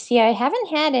 I haven't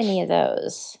had any of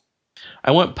those.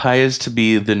 I want pies to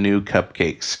be the new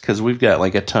cupcakes because we've got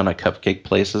like a ton of cupcake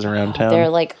places around They're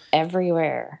town. like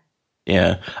everywhere.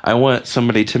 Yeah, I want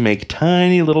somebody to make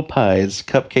tiny little pies,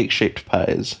 cupcake shaped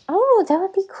pies. Oh, that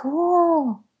would be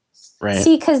cool. Right.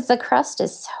 See, because the crust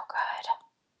is so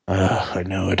good. I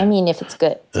know it. I mean, if it's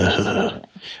good.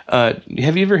 Have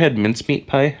you ever had mincemeat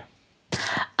pie?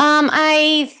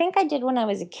 I think I did when I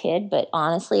was a kid, but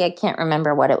honestly, I can't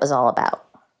remember what it was all about.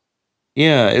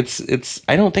 Yeah, it's.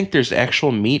 I don't think there's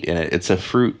actual meat in it. It's a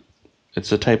fruit.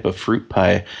 It's a type of fruit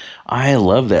pie. I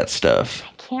love that stuff.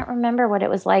 I can't remember what it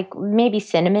was like. Maybe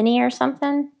cinnamony or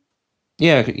something.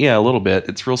 Yeah, a little bit.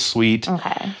 It's real sweet.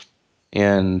 Okay.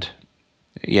 And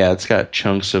yeah, it's got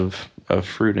chunks of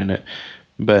fruit in it.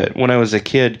 But when I was a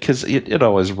kid, because it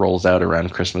always rolls out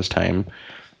around Christmas time.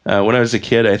 When I was a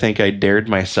kid, I think I dared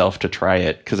myself to try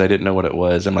it because I didn't know what it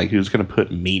was. I'm like, who's going to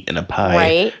put meat in a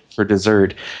pie for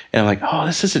dessert? And I'm like, oh,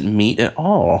 this isn't meat at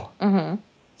all. Mm-hmm.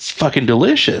 It's fucking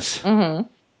delicious. Mm-hmm.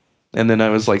 And then I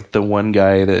was like the one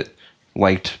guy that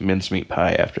liked mincemeat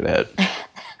pie after that.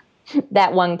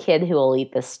 That one kid who will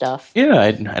eat this stuff. Yeah,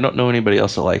 I don't know anybody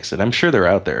else that likes it. I'm sure they're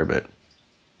out there, but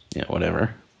yeah,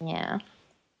 whatever. Yeah.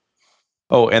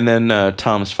 Oh, and then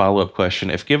Tom's follow-up question.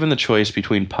 If given the choice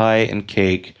between pie and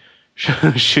cake,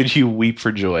 should you weep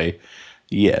for joy?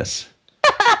 Yes.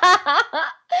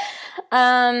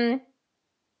 I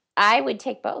would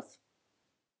take both.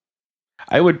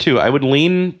 I would too. I would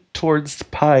lean towards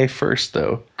pie first,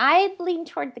 though. I'd lean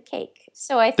toward the cake.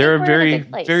 So I think there are we're very, in a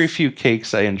good place. very few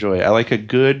cakes I enjoy. I like a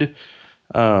good,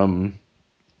 I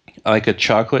like a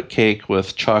chocolate cake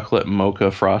with chocolate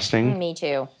mocha frosting. Me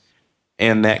too.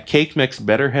 And that cake mix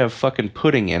better have fucking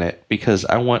pudding in it because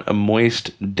I want a moist,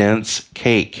 dense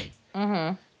cake.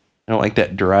 Mm-hmm. I don't like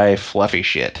that dry, fluffy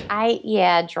shit.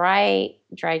 Dry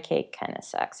cake kind of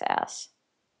sucks ass.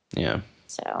 Yeah.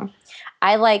 So,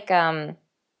 I like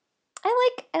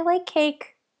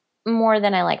cake more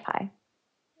than I like pie.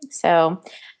 So,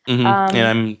 Mm-hmm.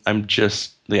 And I'm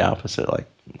just the opposite,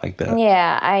 like that.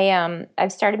 Yeah,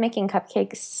 I've started making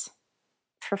cupcakes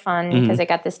for fun because I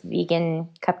got this vegan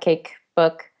cupcake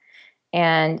book,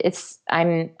 and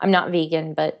I'm not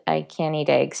vegan, but I can't eat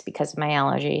eggs because of my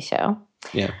allergy. So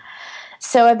yeah.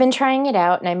 So I've been trying it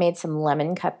out, and I made some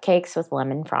lemon cupcakes with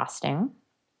lemon frosting,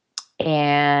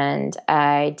 and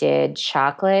I did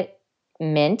chocolate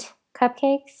mint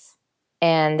cupcakes,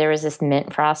 and there was this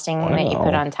mint frosting that you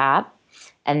put on top,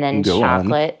 and then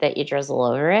chocolate that you drizzle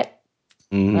over it.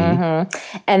 Mm-hmm.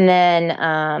 And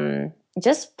then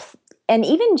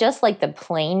even just like the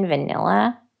plain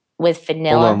vanilla with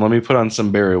vanilla. Hold on, let me put on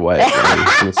some Barry White.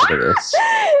 Listen to this.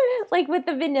 Like with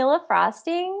the vanilla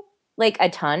frosting, like a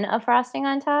ton of frosting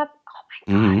on top. Oh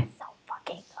my God, it's so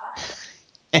fucking good.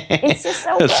 It's just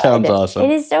so good. That sounds awesome.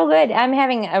 It is so good. I'm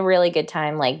having a really good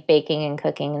time like baking and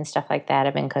cooking and stuff like that.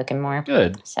 I've been cooking more.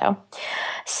 Good.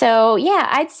 So yeah,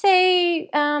 I'd say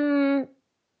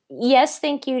yes,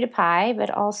 thank you to pie, but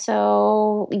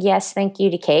also yes, thank you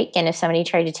to cake. And if somebody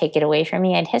tried to take it away from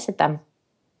me, I'd hiss at them.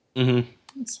 Mm-hmm.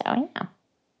 So yeah.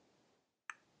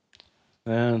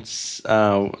 That's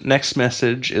next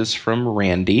message is from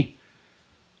Randy.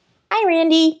 Hi,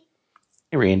 Randy.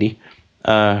 Hey, Randy.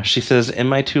 She says,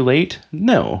 "Am I too late?"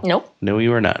 No. Nope. No,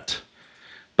 you are not.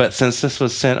 But since this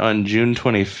was sent on June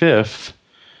 25th,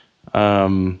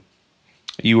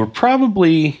 you were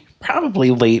probably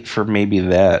late for maybe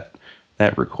that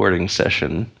recording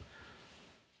session.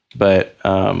 But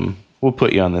we'll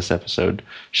put you on this episode.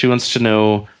 She wants to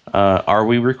know, are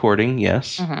we recording?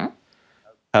 Yes. Mm-hmm.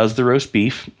 How's the roast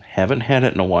beef? Haven't had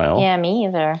it in a while. Yeah, me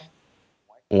either.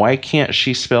 Why can't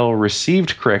she spell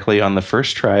received correctly on the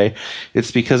first try?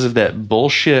 It's because of that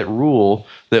bullshit rule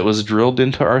that was drilled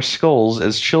into our skulls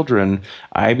as children.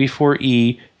 I before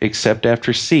E, except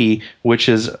after C, which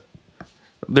is,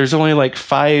 there's only like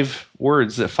 5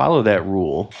 words that follow that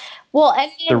rule. Well,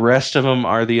 the rest of them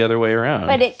are the other way around.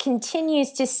 But it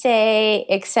continues to say,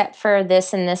 except for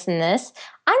this and this and this.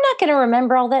 I'm not going to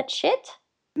remember all that shit.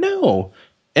 No.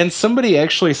 And somebody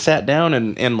actually sat down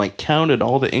and like counted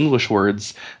all the English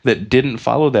words that didn't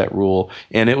follow that rule,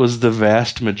 and it was the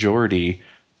vast majority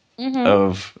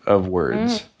of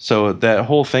words. Mm-hmm. So that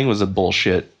whole thing was a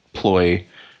bullshit ploy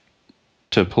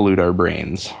to pollute our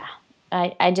brains.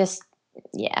 I just,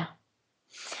 yeah.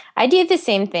 I do the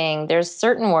same thing. There's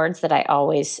certain words that I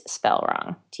always spell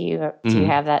wrong. Do you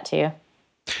have that too?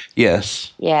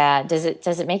 Yes. Yeah. Does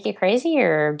it make you crazy,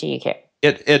 or do you care?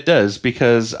 It does,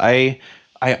 because I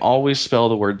always spell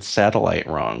the word satellite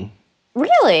wrong.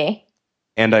 Really?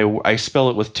 And I spell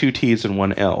it with two T's and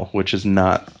one L, which is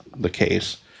not the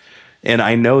case. And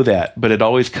I know that, but it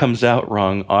always comes out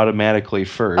wrong automatically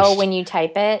first. Oh, when you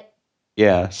type it?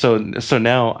 Yeah. So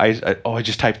now I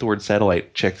just typed the word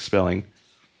satellite, check the spelling.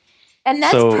 And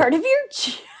that's part of your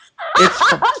job.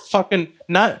 It's fucking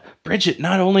not, Bridget.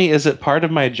 Not only is it part of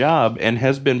my job and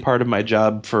has been part of my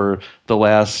job for the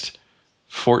last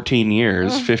 14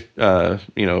 years,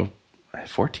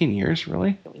 14 years,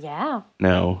 really? Yeah.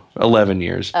 No, 11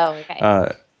 years. Oh,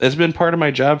 okay. It's been part of my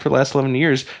job for the last 11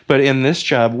 years. But in this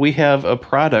job, we have a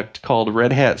product called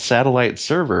Red Hat Satellite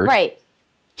Server. Right.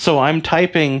 So I'm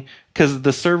typing, because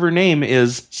the server name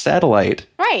is Satellite.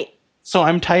 Right. So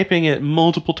I'm typing it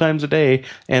multiple times a day,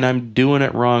 and I'm doing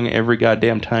it wrong every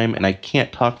goddamn time, and I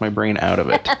can't talk my brain out of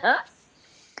it.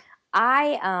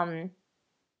 I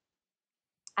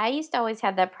used to always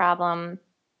have that problem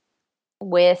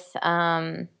with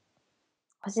was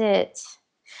it,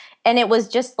 and it was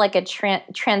just like a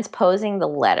transposing the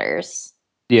letters.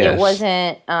 Yes. It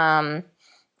wasn't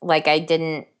like I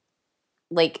didn't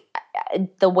like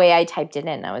the way I typed it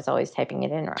in. I was always typing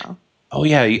it in wrong. Oh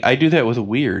yeah, I do that with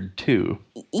weird too.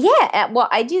 Yeah, well,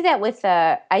 I do that with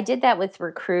I did that with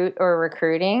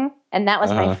recruiting, and that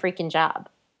was my freaking job.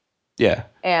 Yeah.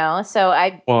 You know, so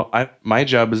my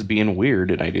job is being weird,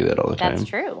 and I do that all the time. That's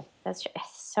true. That's true.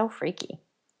 It's so freaky.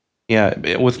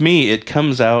 Yeah, with me, it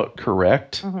comes out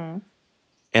correct, and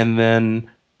then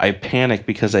I panic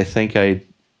because I think I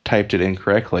typed it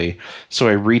incorrectly. So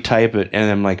I retype it,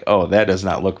 and I'm like, oh, that does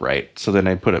not look right. So then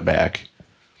I put it back.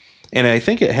 And I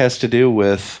think it has to do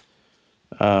with,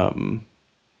 like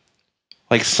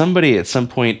somebody at some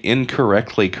point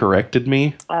incorrectly corrected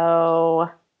me.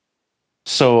 Oh.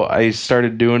 So I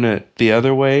started doing it the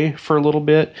other way for a little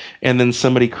bit, and then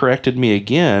somebody corrected me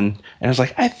again, and I was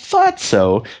like, I thought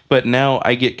so, but now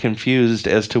I get confused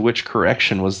as to which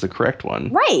correction was the correct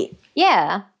one. Right.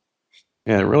 Yeah.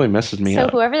 Yeah, it really messes me up.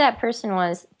 So whoever that person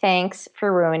was, thanks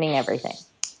for ruining everything.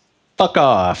 Fuck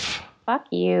off. Fuck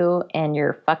you and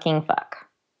your fucking fuck.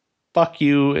 Fuck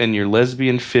you and your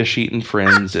lesbian fish-eating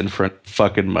friends in front of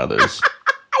fucking mothers.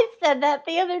 I said that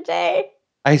the other day.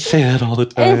 I say that all the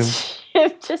time.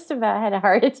 It just about had a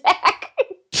heart attack.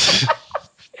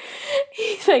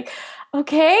 He's like,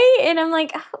 okay. And I'm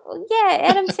like, oh, yeah,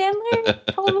 Adam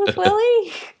Sandler, Home with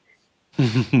Willie.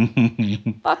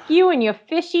 Fuck you and your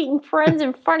fish-eating friends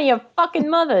in front of your fucking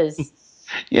mothers.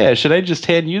 Yeah, should I just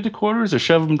hand you the quarters or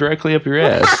shove them directly up your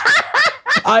ass?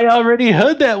 I already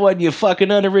heard that one, you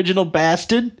fucking unoriginal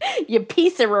bastard. You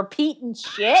piece of repeating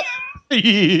shit.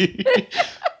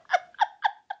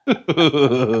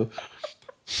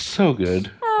 So good.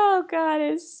 Oh, God,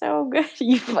 it's so good.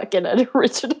 You fucking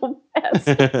unoriginal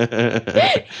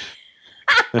bastard.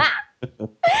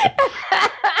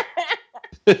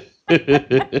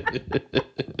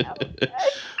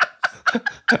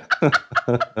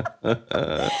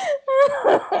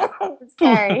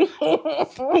 Sorry.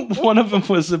 One of them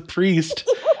was a priest.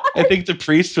 I think the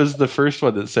priest was the first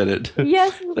one that said it.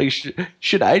 Yes. Like,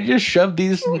 should I just shove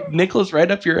these nickels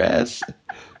right up your ass?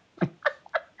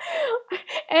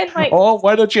 And like, oh,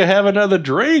 why don't you have another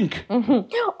drink?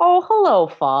 Oh, hello,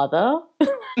 Father.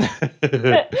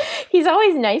 He's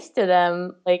always nice to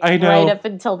them, like right up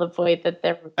until the point that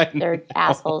they're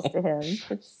assholes to him.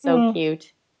 It's so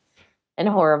cute and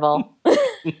horrible.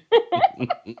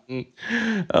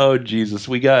 Oh Jesus,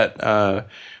 we got a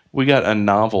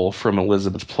novel from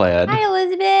Elizabeth Plaid. Hi,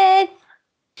 Elizabeth.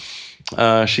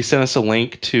 She sent us a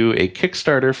link to a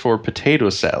Kickstarter for potato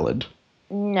salad.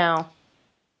 No.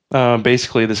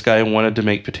 Basically, this guy wanted to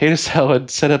make potato salad,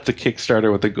 set up the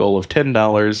Kickstarter with a goal of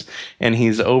 $10, and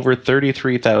he's over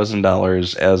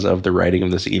 $33,000 as of the writing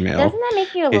of this email. Doesn't that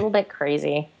make you a little bit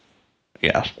crazy?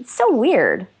 Yeah. It's so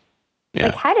weird. Yeah.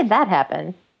 Like, how did that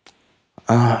happen?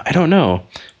 I don't know,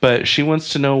 but she wants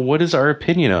to know, what is our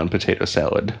opinion on potato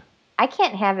salad? I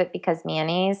can't have it because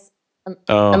mayonnaise,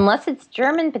 unless it's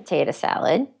German potato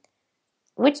salad.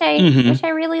 Which I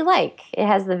really like. It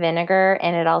has the vinegar,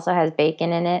 and it also has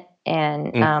bacon in it,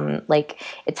 and like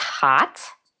it's hot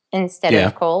instead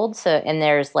of cold. So, and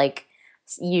there's like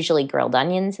usually grilled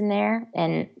onions in there,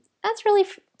 and that's really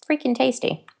freaking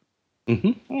tasty.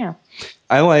 Mm-hmm. Yeah,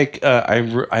 I like.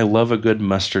 I love a good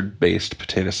mustard-based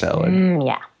potato salad.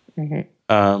 Yeah.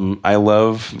 Mm-hmm. I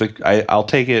love I'll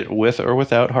take it with or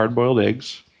without hard-boiled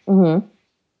eggs. Mm-hmm.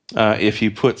 If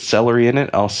you put celery in it,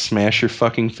 I'll smash your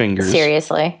fucking fingers.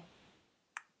 Seriously.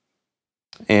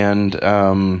 And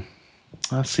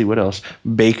let's see what else.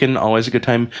 Bacon, always a good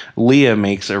time. Leah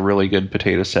makes a really good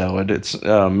potato salad. It's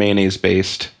mayonnaise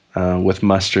based with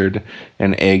mustard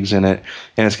and eggs in it,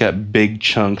 and it's got big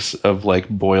chunks of like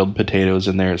boiled potatoes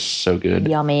in there. It's so good.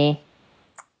 Yummy.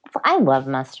 I love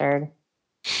mustard.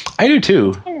 I do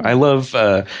too. I Mm. love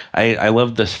I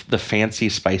love the fancy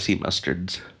spicy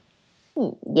mustards.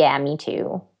 Yeah, me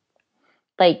too.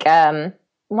 Like,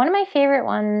 one of my favorite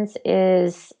ones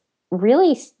is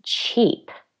really cheap.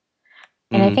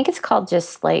 And I Mm. think it's called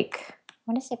just like,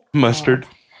 what is it called? Mustard.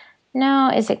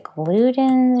 No, is it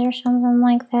glutens or something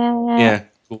like that? Yeah,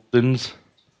 Goldens.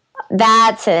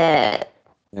 That's it.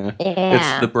 Yeah, it's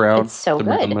Yeah, it's so the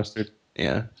brown good. mustard.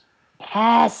 Yeah,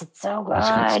 Yes, it's so that's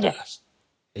good good. stuff.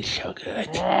 It's so good.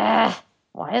 Ugh,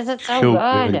 why is it so So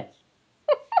good. good?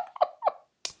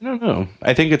 I don't know.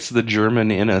 I think it's the German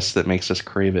in us that makes us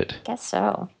crave it. Guess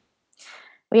so.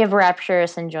 We have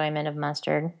rapturous enjoyment of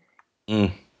mustard.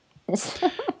 Mm.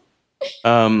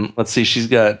 Let's see. She's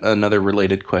got another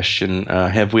related question.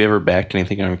 Have we ever backed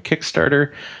anything on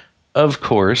Kickstarter? Of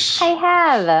course. I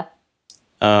have.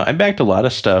 I backed a lot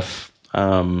of stuff.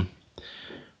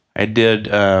 I did,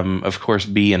 of course,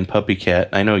 Bee and Puppy Cat.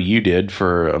 I know you did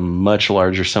for a much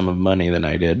larger sum of money than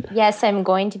I did. Yes, I'm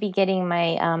going to be getting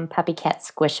my puppy cat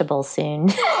squishable soon.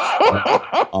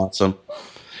 Awesome.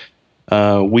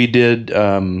 We did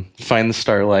Find the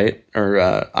Starlight, or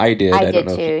I did. I I don't did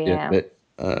know if you too, did, yeah.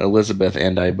 but Elizabeth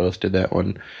and I both did that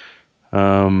one.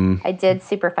 I did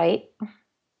Super Fight.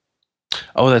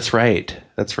 Oh, that's right.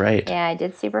 That's right. Yeah, I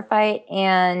did Super Fight.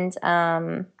 And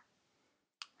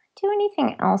do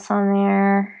anything else on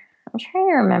there? I'm trying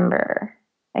to remember.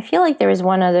 I feel like there was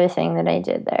one other thing that I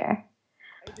did there.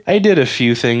 I did a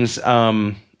few things.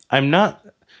 I'm not.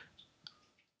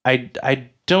 I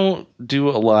don't do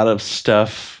a lot of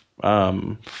stuff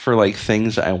for like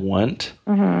things I want,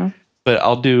 Mm-hmm. but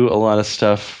I'll do a lot of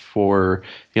stuff for,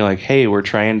 like, hey, we're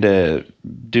trying to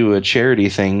do a charity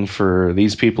thing for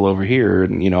these people over here,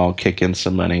 and I'll kick in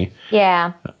some money.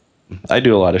 Yeah. I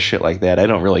do a lot of shit like that. I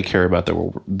don't really care about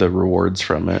the rewards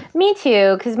from it. Me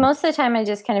too, because most of the time I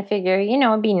just kind of figure,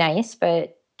 it'd be nice,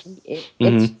 but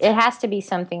it has to be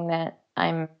something that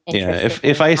I'm Yeah, interested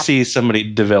if in. I see somebody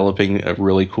developing a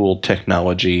really cool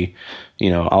technology,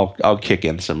 I'll kick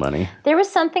in some money. There was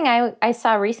something I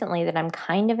saw recently that I'm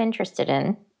kind of interested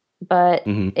in, but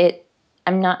Hmm.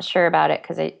 I'm not sure about it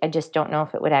because I just don't know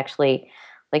if it would actually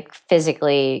like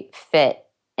physically fit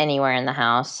anywhere in the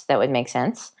house that would make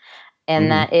sense. And Hmm.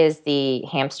 that is the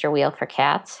hamster wheel for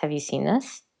cats. Have you seen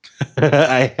this?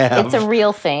 I It's a have.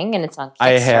 real thing and it's on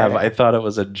I have. I Kickstarter. thought it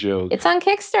was a joke. It's on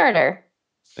Kickstarter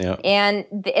Yeah, and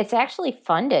it's actually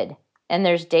funded and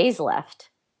there's days left.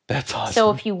 that's So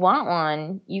awesome. if you want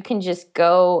one, you can just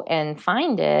go and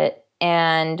find it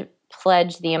and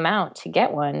pledge the amount to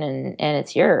get one, and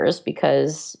it's yours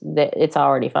because it's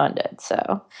already funded.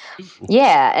 So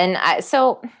yeah, and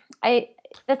I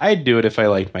I'd do it if I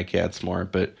liked my cats more,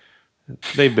 but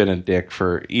they've been a dick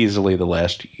for easily the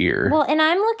last year. well, and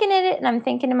I'm looking at it and I'm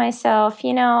thinking to myself,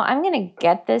 I'm gonna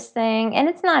get this thing, and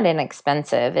it's not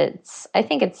inexpensive. I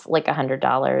think it's like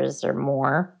 $100 or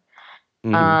more.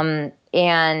 Mhm.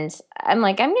 And I'm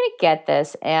like, I'm gonna get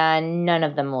this, and none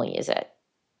of them will use it.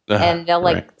 And they'll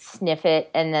Right. like sniff it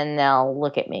and then they'll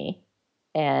look at me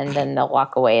and then they'll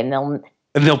walk away and And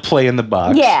they'll play in the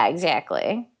box. yeah,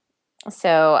 exactly.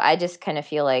 So I just kind of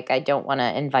feel like I don't want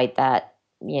to invite that,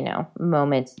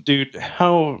 moment. Dude,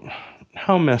 how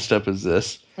messed up is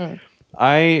this? Hmm.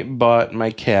 I bought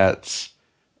my cats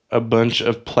a bunch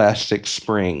of plastic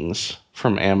springs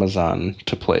from Amazon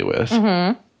to play with.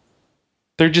 Mm-hmm.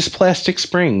 They're just plastic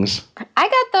springs. I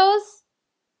got those.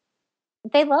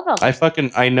 They love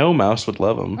them. I know Mouse would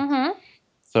love them. Mm-hmm.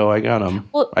 So I got them.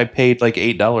 Well, I paid like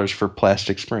 $8 for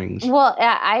plastic springs. well,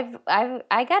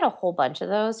 I got a whole bunch of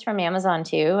those from Amazon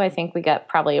too. I think we got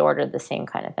probably ordered the same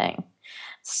kind of thing.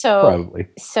 Probably.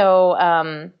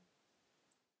 So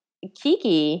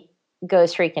Kiki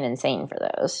goes freaking insane for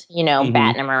those, Mhm.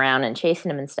 batting them around and chasing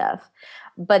them and stuff.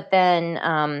 But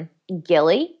then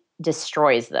Gilly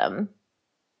destroys them.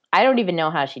 I don't even know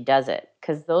how she does it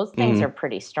because those things Mhm. are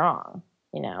pretty strong.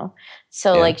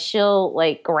 So Yeah. like she'll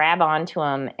like grab onto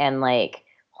them and like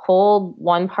hold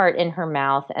one part in her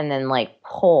mouth and then like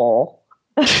pull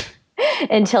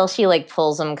until she like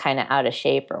pulls them kind of out of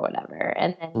shape or whatever.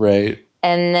 Right.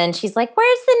 And then she's like,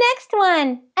 "Where's the next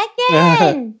one?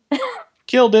 Again."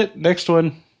 Killed it. Next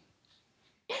one.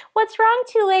 What's wrong,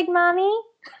 two-leg mommy?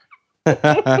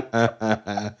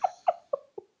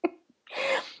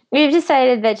 We've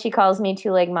decided that she calls me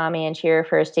two-leg mommy and she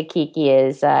refers to Kiki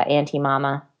as Auntie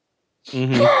Mama.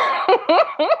 Mhm.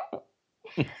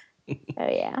 Oh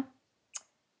yeah.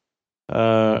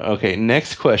 Okay,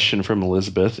 next question from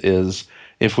Elizabeth is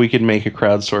if we could make a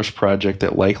crowdsourced project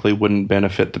that likely wouldn't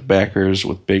benefit the backers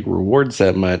with big rewards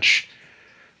that much,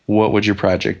 what would your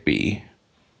project be?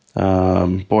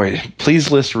 Boy,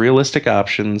 please list realistic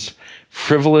options,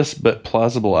 frivolous but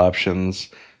plausible options,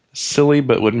 silly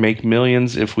but would make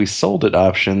millions if we sold it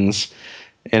options,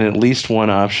 and at least one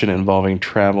option involving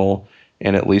travel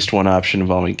and at least one option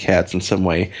involving cats in some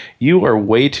way. You are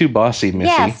way too bossy,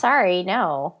 Yeah, Missy. sorry,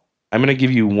 no. I'm going to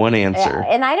give you one answer.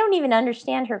 And I don't even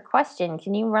understand her question.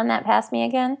 Can you run that past me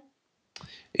again?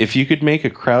 If you could make a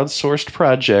crowdsourced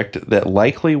project that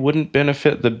likely wouldn't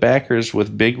benefit the backers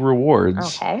with big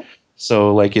rewards, Okay.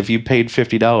 so like if you paid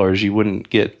 $50, you wouldn't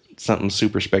get something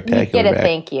super You spectacular get a back.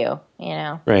 thank you, you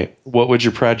know. Right. What would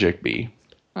your project be?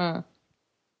 Hmm.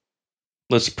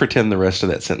 Let's pretend the rest of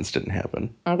that sentence didn't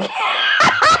happen. Okay.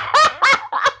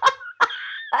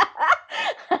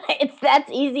 That's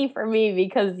easy for me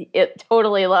because it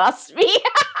totally lost me.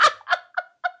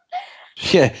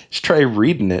 Yeah, just try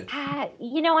reading it.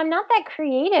 I'm not that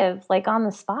creative, like on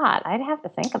the spot. I'd have to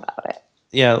think about it.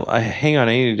 Yeah, hang on.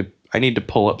 I need to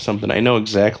pull up something. I know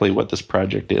exactly what this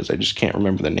project is. I just can't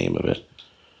remember the name of it.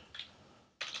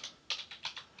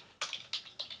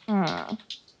 Hmm.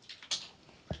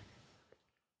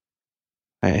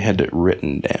 I had it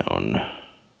written down.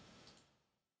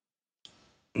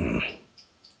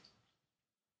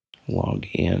 Log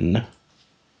in.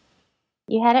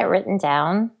 You had it written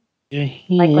down, Yeah.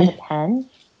 like with a pen?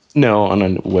 No, on a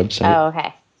website. Oh,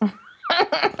 okay.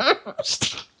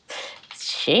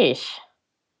 Sheesh.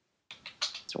 I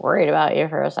was worried about you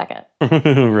for a second.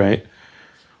 Right.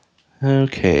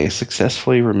 Okay,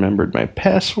 successfully remembered my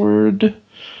password.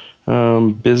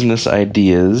 Business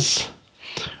ideas.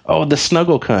 Oh, the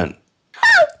snuggle cunt.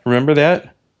 Remember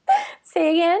that?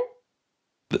 Say again?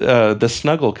 The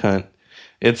snuggle cunt.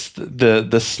 It's the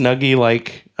snuggy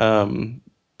like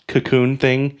cocoon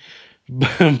thing,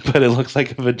 but it looks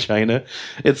like a vagina.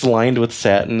 It's lined with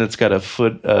satin. It's got a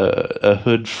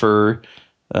hood fur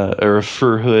or a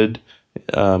fur hood,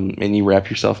 and you wrap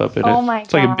yourself up in it. Oh my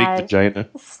It's like a big God. vagina.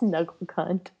 Snuggle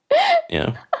cunt.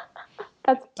 Yeah.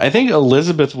 That's I think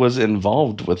Elizabeth was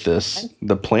involved with this,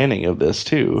 the planning of this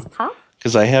too, tough.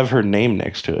 because I have her name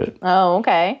next to it. Oh,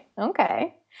 okay.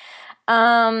 Okay.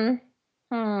 Hmm.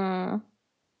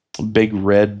 Big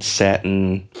red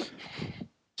satin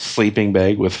sleeping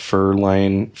bag with fur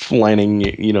lining,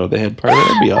 the head part.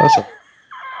 That'd be awesome.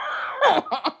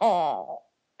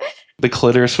 The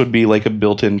clitoris would be like a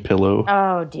built-in pillow.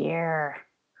 Oh dear.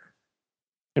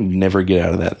 I'd never get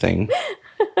out of that thing.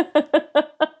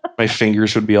 My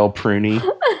fingers would be all pruny.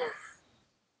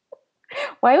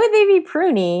 Why would they be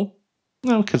pruny?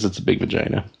 No, because it's a big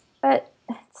vagina. But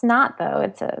it's not though.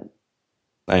 It's a.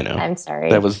 I know. I'm sorry.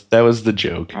 That was the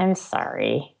joke. I'm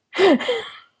sorry.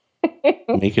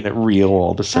 Making it real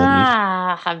all of a sudden.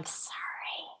 I'm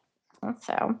sorry.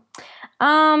 So,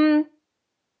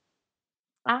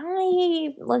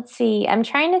 let's see. I'm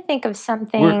trying to think of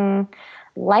something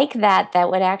like that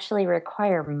would actually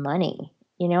require money.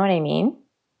 You know what I mean?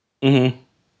 Mm-hmm.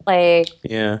 Like,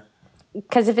 yeah.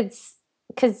 Because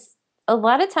a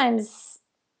lot of times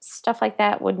stuff like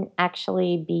that wouldn't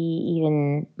actually be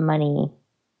even money.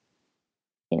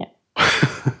 You know,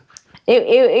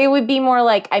 it would be more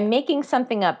like I'm making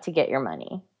something up to get your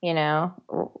money.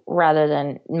 Rather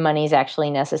than money's actually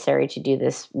necessary to do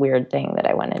this weird thing that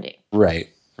I want to do. Right.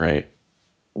 Right.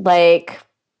 Like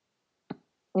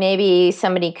maybe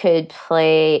somebody could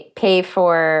pay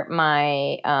for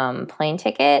my plane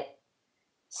ticket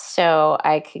so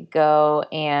I could go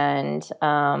and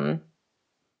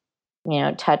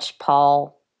touch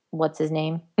Paul. What's his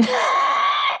name?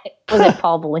 Was it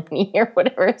Paul Bellini or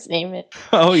whatever his name is?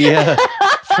 Oh yeah,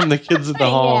 from the Kids at the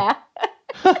Hall.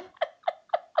 Yeah.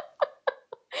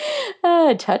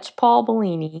 Touch Paul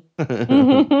Bellini.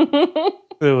 It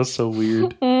was so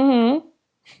weird. Mm-hmm.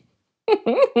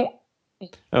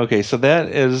 Okay, so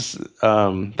that's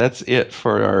it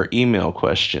for our email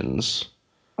questions.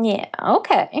 Yeah,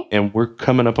 okay. And we're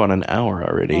coming up on an hour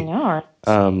already. I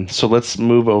know. So let's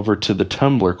move over to the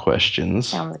Tumblr questions.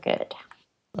 Sounds good.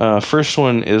 First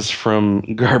one is from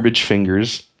Garbage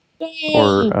Fingers. Yay!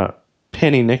 Or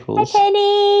Penny Nichols. Hi,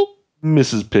 Penny!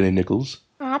 Mrs. Penny Nichols.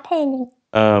 Hi, Penny.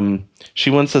 She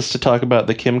wants us to talk about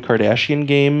the Kim Kardashian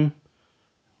game,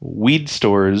 weed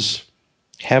stores,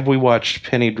 have we watched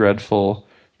Penny Dreadful,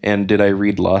 and did I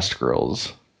read Lost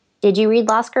Girls? Did you read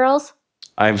Lost Girls?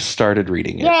 I've started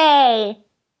reading it. Yay!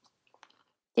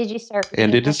 Did you start reading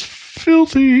And it is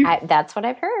filthy. That's what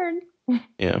I've heard.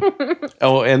 Yeah.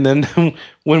 Oh, and then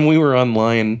when we were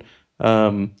online,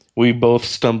 We both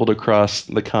stumbled across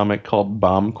the comic called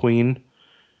Bomb Queen,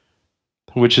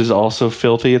 which is also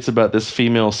filthy. It's about this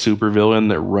female supervillain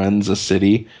that runs a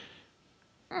city.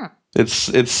 Hmm.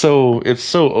 It's so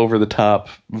over the top,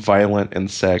 violent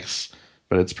and sex,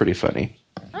 but it's pretty funny.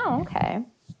 Oh, okay.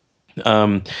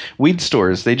 Um, Weed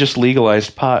stores, they just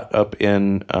legalized pot up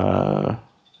in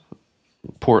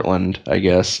Portland, I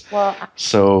guess. Well,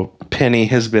 So Penny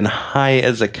has been high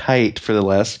as a kite for the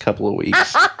last couple of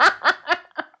weeks.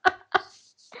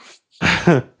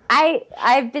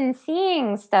 I've been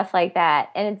seeing stuff like that,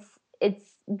 and it's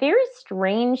very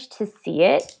strange to see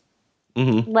it.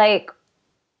 Hmm. Like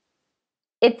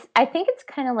I think it's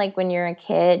kind of like when you're a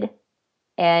kid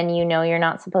and you know you're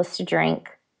not supposed to drink,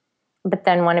 but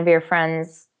then one of your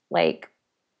friends like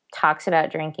talks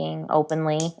about drinking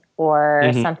openly or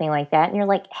Hmm. something like that, and you're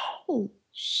like, "Hey,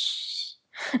 shh."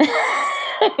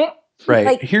 Right.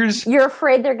 Like you're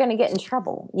afraid they're going to get in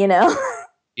trouble, you know?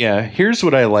 Yeah, here's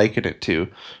what I liken it to.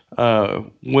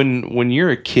 When you're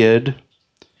a kid,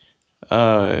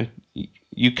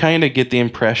 you kind of get the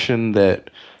impression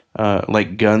that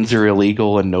like guns are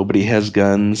illegal and nobody has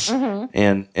guns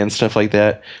Mhm. and stuff like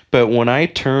that. But when I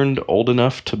turned old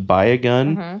enough to buy a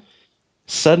gun, Mhm.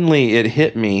 suddenly it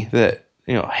hit me that,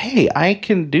 hey, I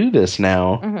can do this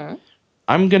now. Mhm.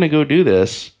 I'm gonna go do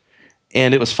this,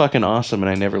 and it was fucking awesome, and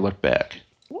I never looked back.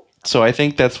 So I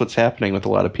think that's what's happening with a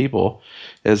lot of people,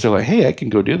 is they're like, hey, I can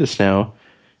go do this now,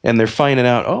 and they're finding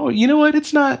out, oh, you know what?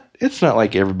 It's not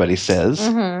like everybody says.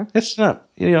 Mhm. It's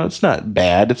not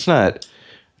bad. It's not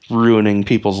ruining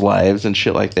people's lives and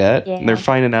shit like that. And they're Yeah.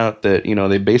 finding out that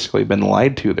they've basically been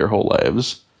lied to their whole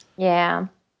lives. Yeah.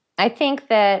 I think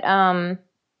that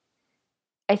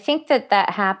that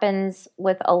happens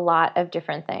with a lot of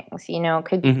different things. You know, it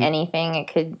could be Hmm. anything. It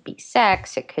could be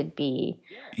sex. It could be,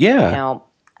 you Yeah, know,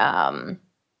 um,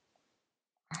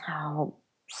 oh,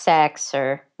 sex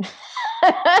or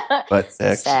butt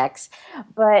sex. sex.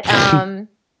 But I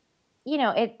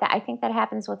think that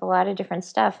happens with a lot of different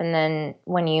stuff. And then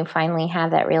when you finally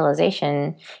have that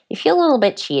realization, you feel a little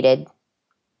bit cheated,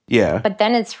 Yeah, but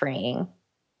then it's freeing.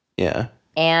 yeah.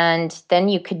 And then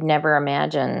you could never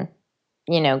imagine,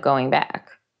 going back.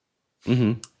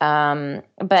 Hmm.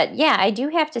 But yeah, I do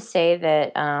have to say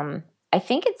that I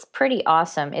think it's pretty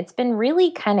awesome. It's been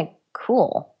really kind of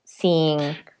cool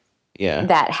seeing Yeah.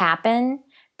 that happen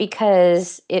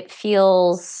because it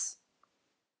just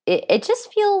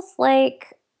feels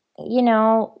like, you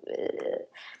know,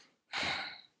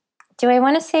 do I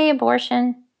want to say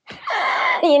abortion?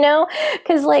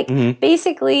 Because like Hmm.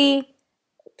 basically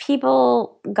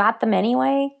people got them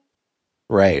anyway.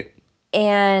 Right.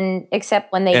 And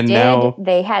except when they And did, now,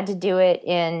 they had to do it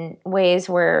in ways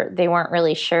where they weren't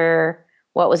really sure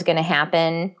what was going to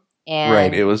happen right,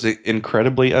 and it was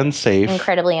incredibly unsafe.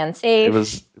 incredibly It unsafe.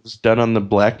 was it was done on the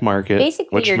black market,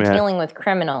 Basically, which you're meant, dealing with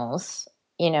criminals,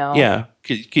 you know. yeah,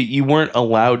 you weren't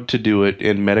allowed to do it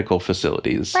in medical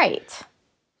facilities. Right.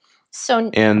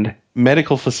 So, And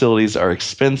medical facilities are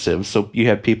expensive, so you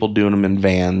have people doing them in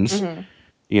vans, mhm,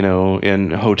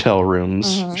 in hotel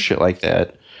rooms, mhm. shit like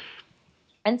that.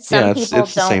 And Yeah, some it's people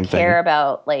it's the don't same care thing.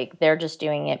 about, like, they're just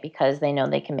doing it because they know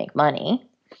they can make money.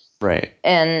 Right.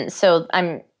 And so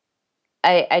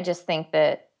I just think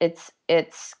that it's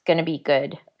going to be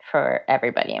good for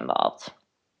everybody involved.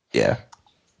 Yeah.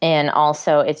 And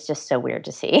also, it's just so weird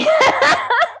to see.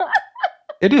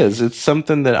 It is. It's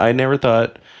something that I never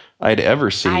thought I'd ever I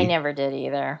see, never did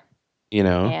either. you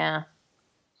know. Yeah.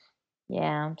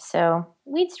 Yeah. So,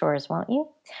 weed stores, won't you?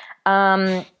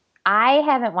 Um, I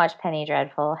haven't watched Penny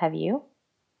Dreadful. Have you?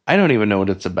 I don't even know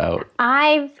what it's about.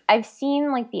 I've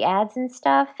seen like the ads and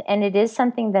stuff, and it is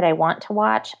something that I want to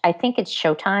watch. I think it's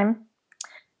Showtime.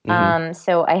 Hmm.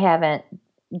 So I haven't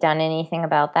done anything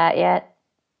about that yet.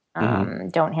 Hmm.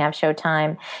 Don't have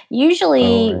Showtime. Oh,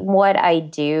 Usually, right. what I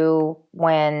do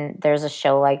when there's a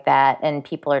show like that and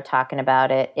people are talking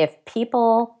about it, if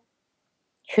people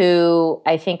who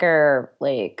I think are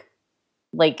like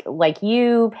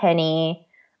you, Penny,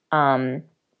 um,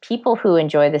 people who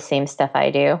enjoy the same stuff I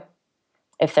do,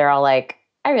 if they're all like,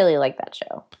 I really like that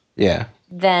show, Yeah.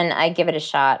 then I give it a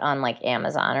shot on like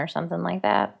Amazon or something like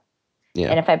that. Yeah.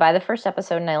 And if I buy the first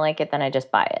episode and I like it, then I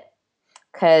just buy it.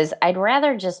 Because I'd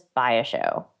rather just buy a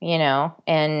show,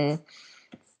 And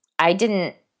I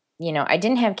didn't, I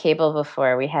didn't have cable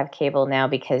before. We have cable now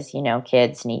because,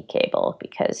 kids need cable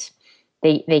because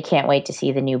they can't wait to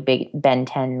see the new Big Ben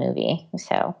 10 movie.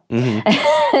 So, Hmm.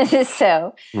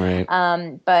 so, Right.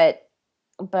 but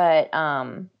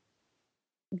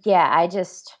yeah, I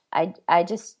just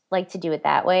like to do it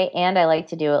that way, and I like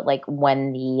to do it like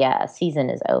when the season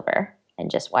is over.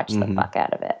 and just watch the fuck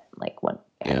out of it. Like what?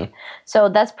 Yeah. So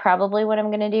that's probably what I'm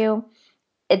going to do.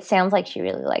 It sounds like she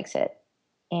really likes it.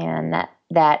 And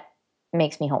that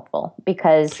makes me hopeful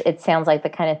because it sounds like the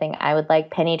kind of thing I would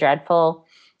like. Penny Dreadful.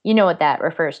 You know what that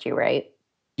refers to, right?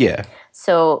 Yeah.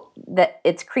 So that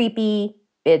it's creepy,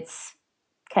 it's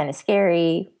kind of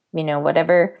scary,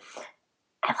 whatever.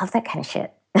 I love that kind of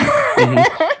shit.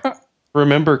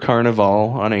 Remember Carnival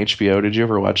on HBO? Did you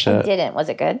ever watch that? I didn't. Was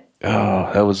it good? Oh,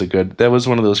 that was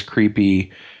one of those creepy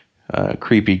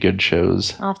good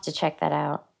shows. I'll have to check that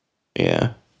out.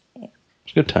 Yeah.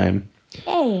 It's a good time.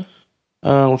 Yay.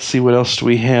 Let's see, what else do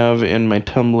we have in my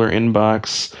Tumblr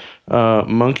inbox?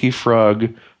 Monkey Frog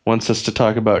wants us to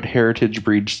talk about heritage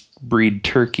breed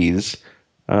turkeys.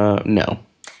 No.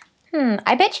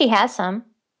 I bet she has some.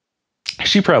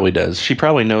 She probably does. She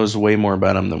probably knows way more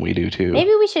about them than we do, too.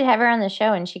 Maybe we should have her on the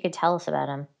show and she could tell us about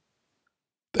them.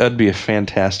 That'd be a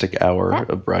fantastic hour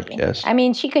of broadcast. I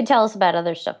mean, she could tell us about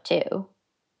other stuff, too.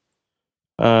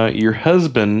 Your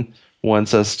husband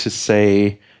wants us to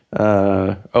say...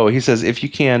 he says, if you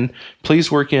can, please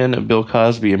work in a Bill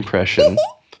Cosby impression.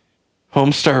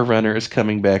 Homestar Runner is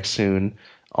coming back soon.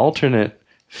 Alternate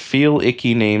feel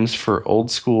icky names for old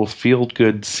school feel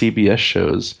good CBS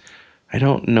shows. I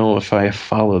don't know if I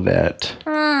follow that.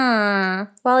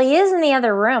 Well, he is in the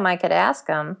other room. I could ask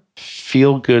him.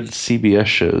 Feel good CBS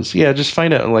shows. Yeah, just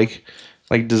find out like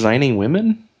Designing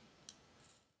Women.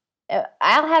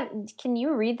 Can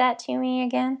you read that to me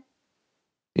again?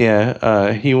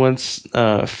 Yeah, he wants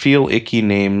feel icky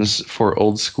names for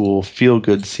old school feel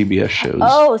good CBS shows.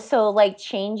 Oh, so like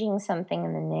changing something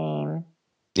in the name.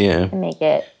 Yeah. To make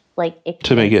it like icky.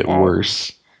 To make it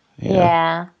worse.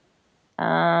 Yeah.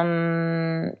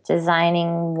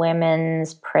 Designing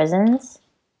women's prisons.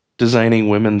 Designing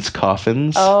women's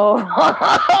coffins. Oh.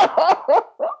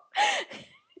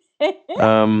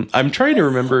 I'm trying to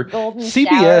remember. Golden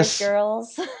CBS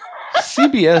girls.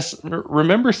 CBS.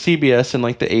 Remember CBS in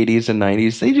like the 80s and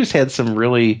 90s? They just had some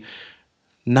really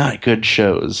not good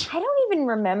shows. I don't even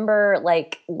remember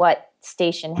like what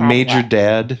station had Major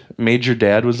Dad. Major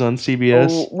Dad was on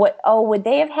CBS. Would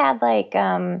they have had like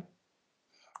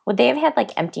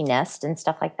Empty Nest and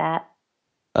stuff like that?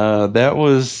 That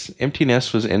was Empty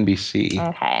Nest was NBC.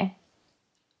 Okay.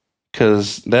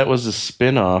 Because that was a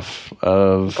spin-off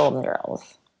of Golden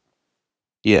Girls.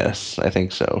 Yes, I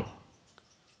think so.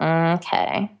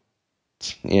 Okay.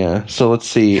 Yeah. So let's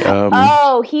see. He's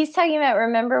talking about.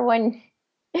 Remember when?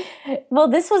 Well,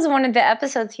 this was one of the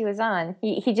episodes he was on.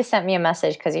 He just sent me a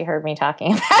message because he heard me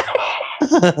talking about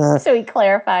it. So he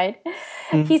clarified.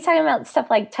 He's talking about stuff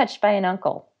like Touched by an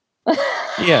Uncle.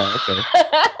 Yeah. Okay.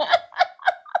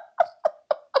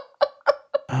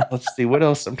 Let's see what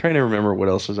else. I'm trying to remember what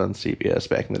else was on CBS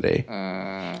back in the day.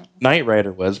 Knight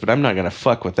Rider was, but I'm not gonna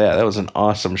fuck with that. That was an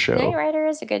awesome show. Knight Rider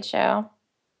is a good show.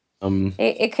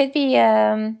 It could be.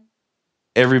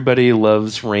 Everybody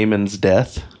Loves Raymond's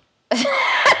Death.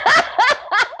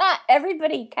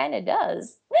 Everybody kind of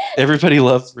does. Everybody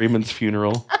Loves Raymond's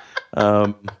Funeral.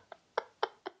 God,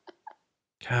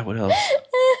 what else?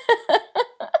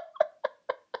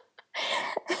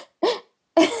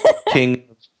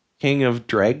 King of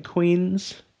Drag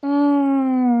Queens.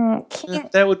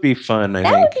 That would be fun. I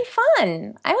think that would be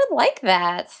fun. I would like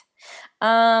that.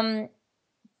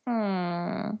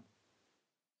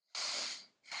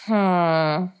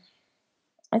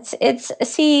 It's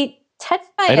see,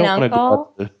 Touched by an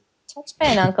Uncle. Touched by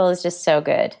an Uncle is just so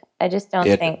good. I just don't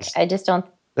think. I just don't.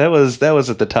 That was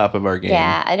at the top of our game.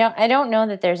 Yeah, I don't know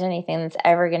that there's anything that's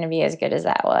ever going to be as good as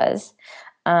that was.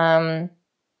 Okay,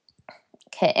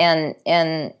 and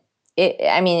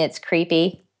it's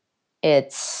creepy.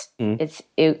 It gives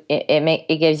you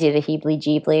the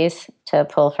heebly-jeeblies to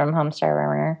pull from Homestar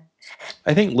Runner.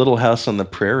 I think Little House on the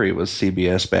Prairie was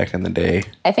CBS back in the day.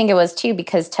 I think it was too,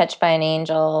 because Touched by an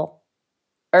Angel,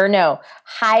 or no,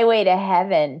 Highway to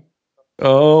Heaven.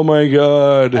 Oh my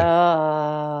God.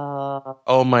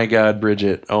 Oh my God,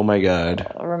 Bridget. Oh my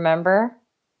God. Remember?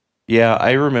 Yeah,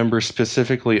 I remember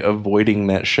specifically avoiding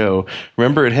that show.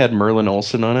 Remember it had Merlin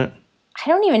Olsen on it? I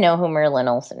don't even know who Merlin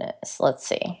Olsen is. Let's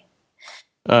see.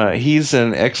 He's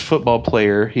an ex-football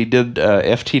player. He did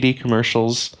FTD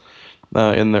commercials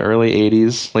in the early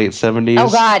 80s, late 70s.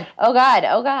 Oh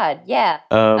God. Yeah.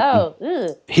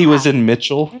 He was in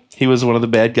Mitchell. He was one of the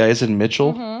bad guys in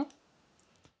Mitchell. Mm-hmm.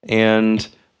 And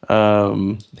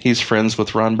he's friends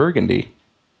with Ron Burgundy.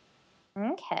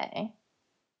 Okay.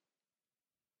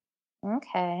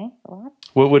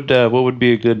 What would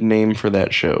be a good name for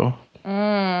that show?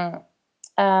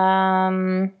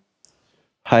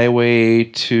 Highway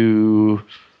to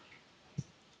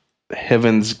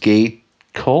Heaven's Gate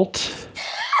Cult?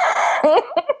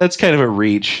 That's kind of a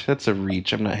reach. That's a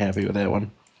reach. I'm not happy with that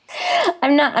one.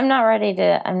 I'm not ready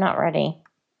to. I'm not ready.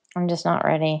 I'm just not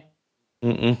ready.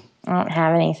 Mm-mm. I don't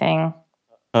have anything.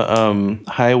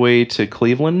 Highway to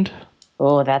Cleveland.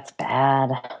 Oh, that's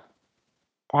bad.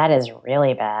 That is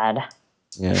really bad.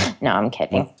 Yeah. No, I'm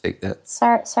kidding. I'll take that.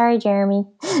 Sorry, Jeremy.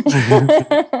 Let's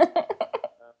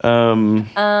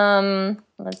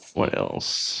see. What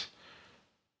else?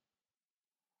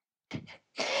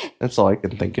 That's all I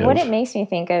can think of. What it makes me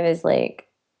think of is like,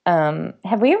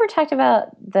 have we ever talked about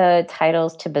the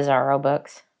titles to Bizarro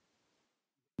books?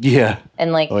 Yeah.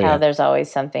 And like how there's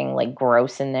always something like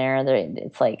gross in there.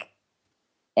 It's like,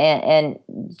 and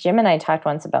Jim and I talked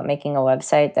once about making a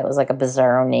website that was like a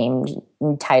Bizarro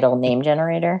title name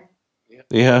generator.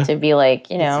 Yeah. To be like,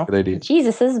 you know,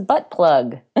 Jesus's butt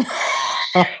plug.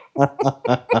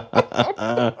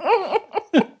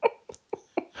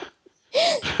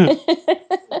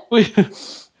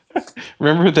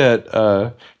 Remember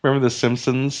that? Remember The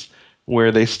Simpsons,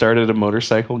 where they started a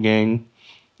motorcycle gang,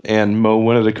 and Mo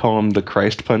wanted to call them the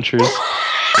Christ Punchers.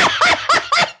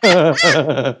 That's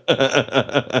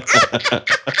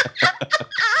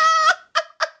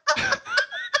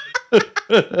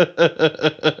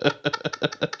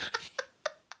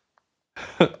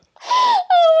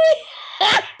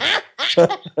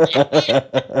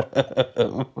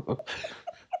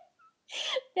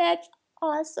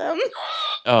awesome.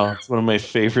 Oh, it's one of my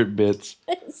favorite bits.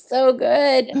 It's so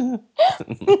good.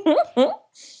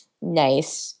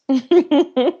 Nice.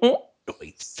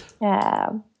 Yeah.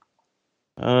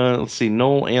 Let's see.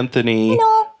 Noel Anthony.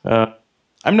 I'm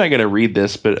not gonna read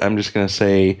this, but I'm just gonna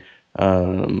say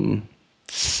 7.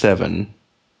 7?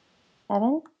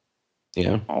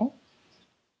 Yeah. Okay.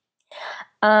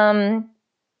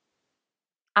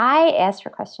 I asked for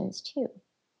questions too.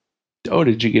 Oh,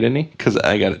 did you get any? Because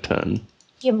I got a ton.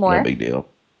 You have more? No big deal.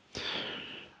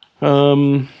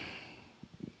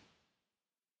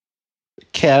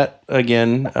 Kat,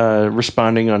 again,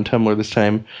 responding on Tumblr this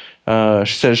time.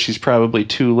 She says she's probably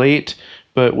too late,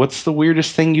 but what's the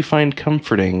weirdest thing you find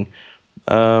comforting?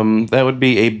 That would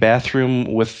be a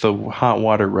bathroom with the hot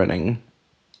water running.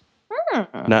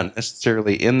 Not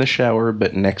necessarily in the shower,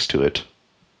 but next to it.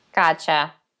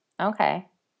 Gotcha. Okay.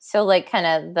 So like kind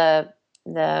of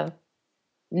the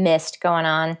mist going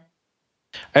on.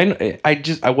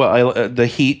 The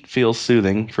heat feels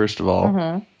soothing, first of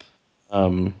all.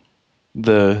 Mm-hmm.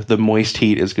 The moist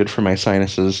heat is good for my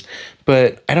sinuses,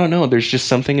 but I don't know. There's just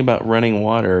something about running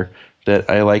water that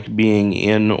I like being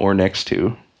in or next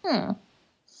to. I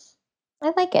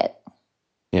like it.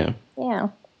 Yeah. Yeah.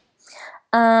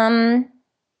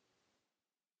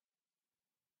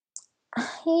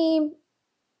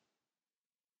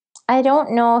 I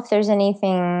don't know if there's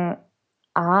anything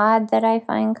odd that I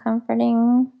find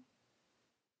comforting.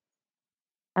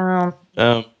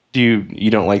 Do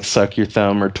you don't like suck your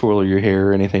thumb or twirl your hair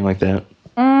or anything like that?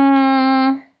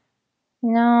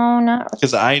 No, not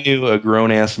because I knew a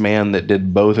grown ass man that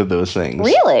did both of those things.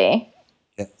 Really?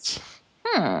 Yes.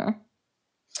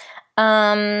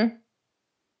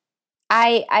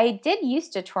 I did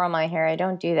used to twirl my hair. I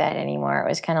don't do that anymore. It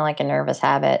was kind of like a nervous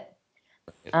habit.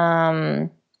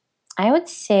 I would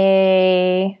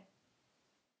say,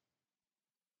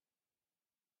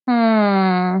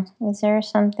 is there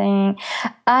something?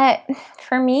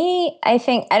 For me, I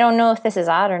think, I don't know if this is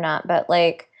odd or not, but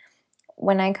like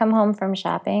when I come home from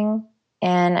shopping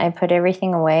and I put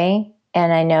everything away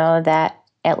and I know that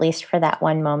at least for that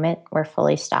one moment, we're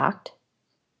fully stocked.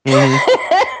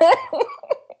 Mm-hmm.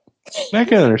 I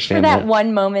can understand for that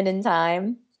one moment in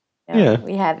time. Yeah.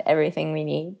 We have everything we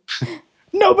need.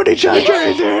 Nobody touch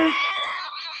anything.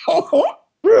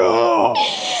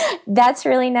 That's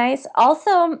really nice.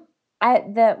 Also,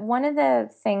 one of the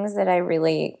things that I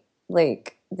really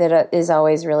like that is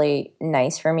always really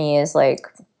nice for me is like,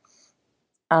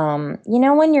 you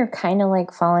know, when you're kind of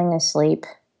like falling asleep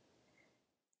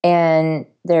and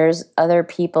there's other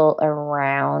people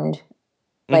around.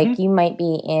 Like you might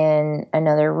be in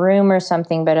another room or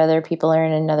something, but other people are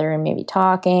in another room maybe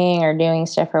talking or doing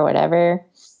stuff or whatever.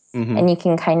 And you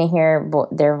can kind of hear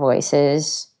their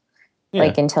voices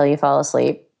like until you fall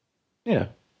asleep. Yeah.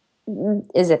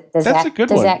 Does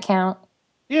that count?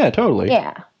 Yeah, totally.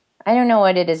 Yeah. I don't know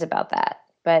what it is about that,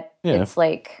 but it's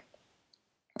like,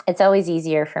 it's always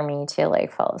easier for me to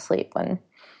like fall asleep when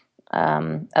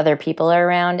other people are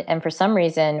around, and for some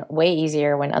reason way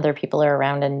easier when other people are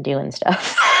around and doing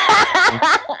stuff.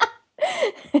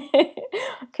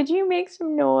 Could you make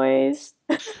some noise?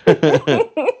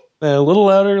 A little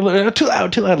louder, too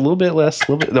loud, a little bit less,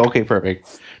 a little bit. Okay,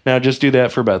 perfect. Now just do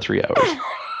that for about 3 hours.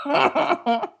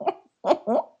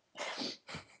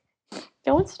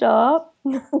 Don't stop.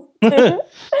 As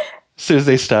soon as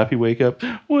they stop, you wake up.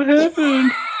 What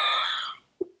happened?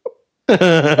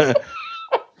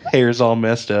 Hair's all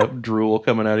messed up, drool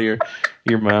coming out of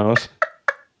your mouth.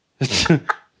 I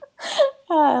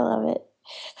love it.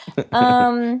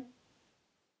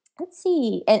 Let's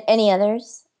see. And any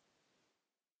others?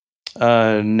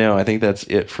 No, I think that's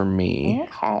it for me.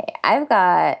 Okay. I've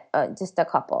got just a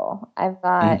couple. I've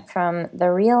got from The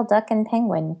Real Duck and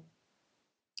Penguin.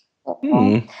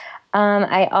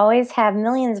 I always have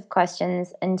millions of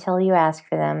questions until you ask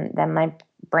for them. Then my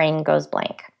brain goes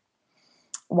blank.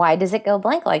 Why does it go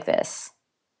blank like this?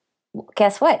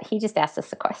 Guess what? He just asked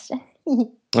us a question. He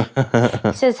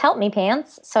says, "Help me,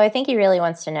 pants." So I think he really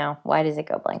wants to know, why does it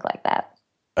go blank like that?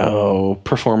 Oh,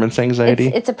 performance anxiety.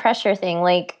 It's a pressure thing,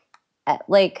 like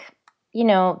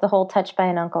the whole touched by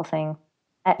an uncle thing.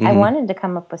 I wanted to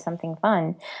come up with something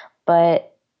fun,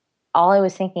 but all I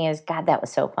was thinking is, God, that was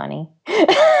so funny.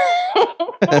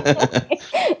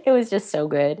 It was just so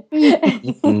good.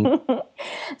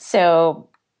 So,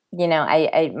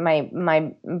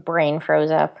 my brain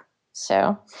froze up.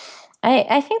 So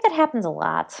I think that happens a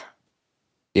lot.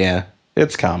 Yeah,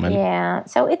 it's common. Yeah.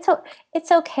 So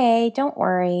it's okay. Don't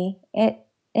worry. It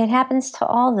happens to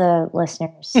all the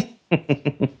listeners.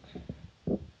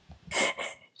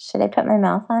 Should I put my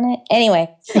mouth on it? Anyway.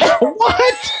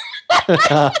 What?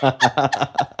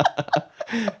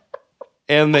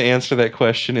 And the answer to that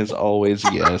question is always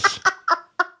yes.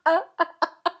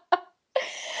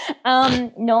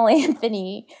 Noel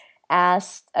Anthony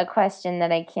asked a question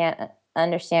that I can't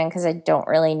understand because I don't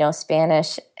really know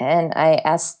Spanish. And I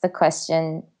asked the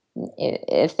question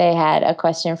if they had a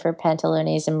question for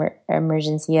Pantalones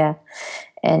Emergencia.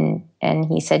 And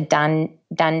he said, ¿Dónde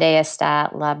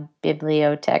está la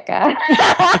biblioteca?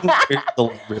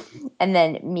 And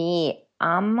then me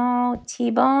amo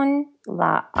T-Bone,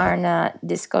 la Arna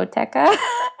discoteca.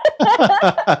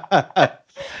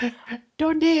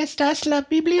 ¿Dónde estás la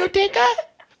biblioteca?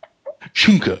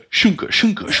 Shunka, shunka,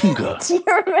 shunka, shunka. Do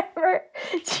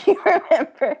you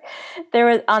remember? There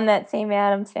was on that same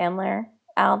Adam Sandler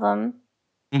album.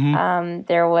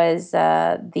 There was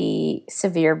the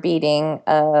severe beating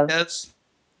of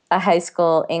a high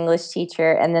school English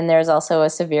teacher, and then there's also a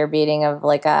severe beating of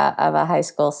a high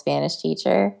school Spanish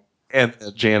teacher. And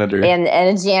a janitor. And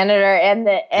a janitor.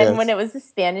 And when it was the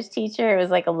Spanish teacher, it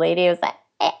was like a lady. It was like,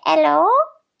 hello?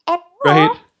 Hello?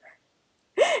 Right.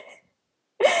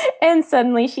 And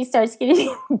suddenly she starts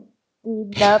getting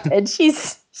beaten up, and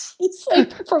she's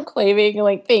like proclaiming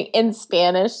like thing in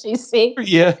Spanish. She's saying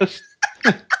yes.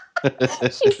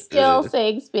 She's still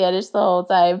saying Spanish the whole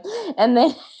time, and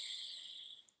then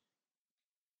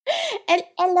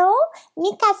hello,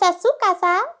 mi casa, su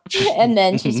casa, and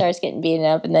then she starts getting beaten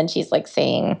up, and then she's like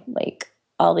saying like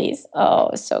all these. Oh,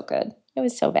 it was so good. It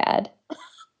was so bad.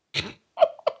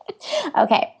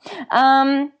 Okay.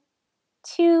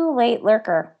 Too late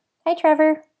lurker. Hi,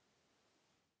 Trevor.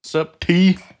 What's up,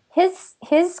 T?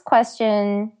 His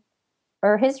question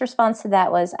or his response to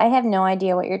that was, I have no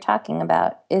idea what you're talking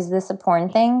about. Is this a porn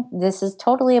thing? This is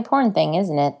totally a porn thing,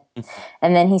 isn't it?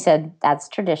 And then he said, that's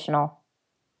traditional.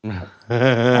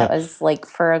 That was like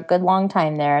for a good long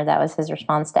time there. That was his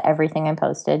response to everything I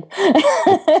posted.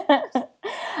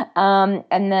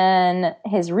 And then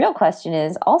his real question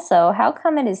is also, how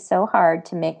come it is so hard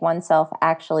to make oneself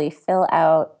actually fill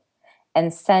out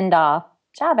and send off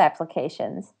job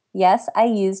applications? Yes, I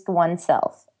used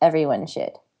oneself. Everyone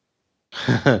should.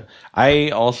 I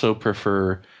also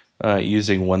prefer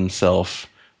using oneself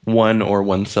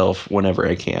whenever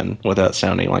I can without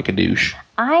sounding like a douche.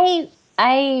 I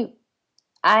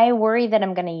worry that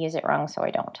I'm going to use it wrong, so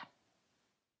I don't.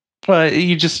 Well,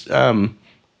 you just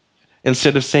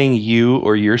instead of saying you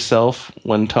or yourself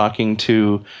when talking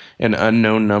to an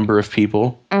unknown number of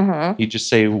people, you just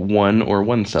say one or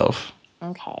oneself.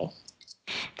 Okay.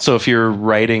 So if you're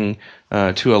writing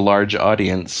to a large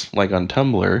audience, like on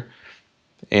Tumblr,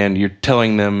 and you're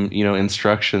telling them,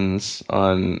 instructions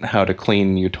on how to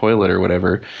clean your toilet or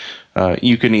whatever,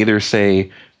 you can either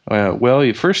say,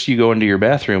 well, first you go into your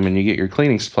bathroom and you get your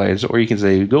cleaning supplies, or you can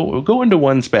say, go into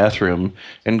one's bathroom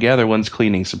and gather one's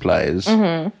cleaning supplies,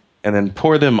 and then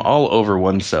pour them all over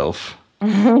oneself,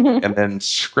 and then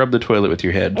scrub the toilet with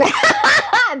your head.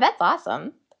 That's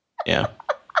awesome. Yeah.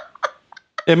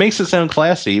 It makes it sound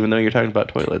classy, even though you're talking about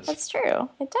toilets. That's true.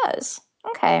 It does.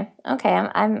 Okay.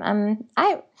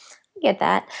 I get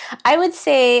that. I would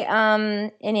say,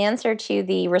 in answer to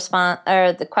the response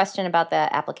or the question about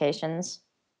the applications,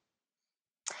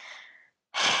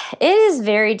 it is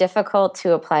very difficult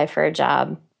to apply for a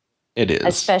job. It is.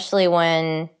 Especially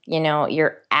when,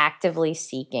 you're actively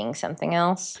seeking something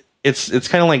else. it's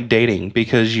kind of like dating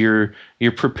because you're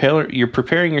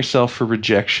preparing yourself for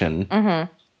rejection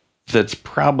Mm-hmm. that's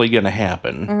probably going to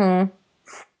happen, Mm-hmm.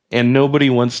 and nobody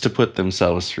wants to put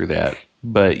themselves through that,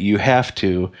 but you have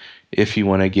to if you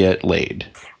want to get laid.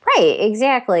 Right,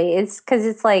 exactly. It's because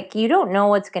it's like you don't know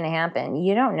what's going to happen.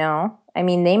 You don't know. I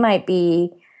mean, they might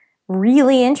be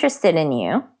really interested in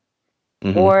you,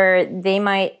 Hmm. or they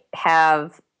might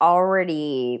have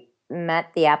already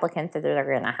met the applicant that they're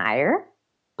going to hire,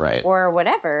 Right. or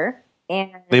whatever.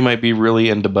 And They might be really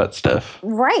into butt stuff.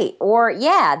 right, or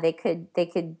yeah, they could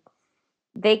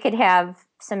have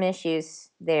some issues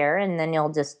there, and then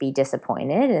you'll just be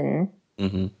disappointed and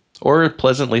Hmm. Or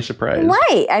pleasantly surprised.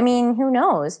 right. I mean, who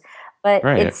knows? But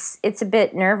Right. it's a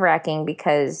bit nerve wracking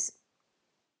because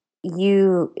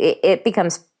it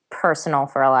becomes personal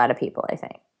for a lot of people. I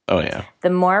think Oh yeah. the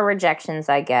more rejections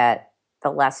I get, the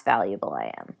less valuable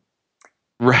I am.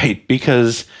 Right,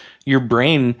 because your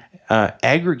brain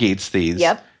aggregates these.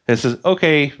 Yep. It says,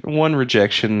 okay, one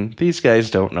rejection. These guys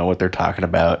don't know what they're talking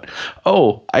about.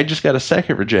 Oh, I just got a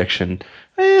second rejection.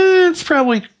 It's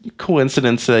probably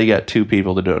coincidence that I got two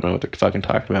people that don't know what they're fucking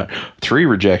talking about. Three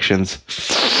rejections.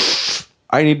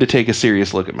 I need to take a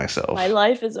serious look at My myself.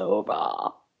 life is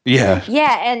over. Yeah.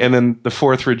 Yeah, and And then the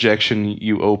fourth rejection,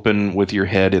 you open with your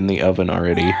head in the oven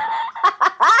already.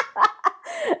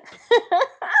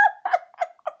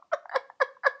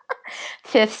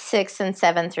 fifth, sixth, and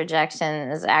seventh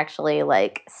rejection is actually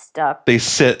like stuck. They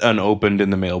sit unopened in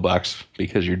the mailbox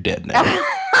because you're dead now.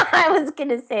 I was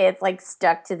gonna say it's like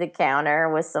stuck to the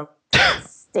counter with some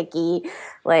sticky,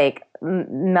 like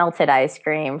melted ice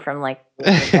cream from like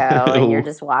a week ago, and you're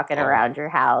just walking around your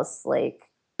house like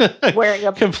wearing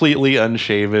a Completely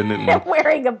unshaven and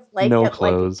wearing a no blanket like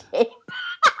clothes. a cape.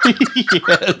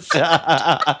 Yes.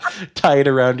 Tie it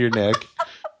around your neck.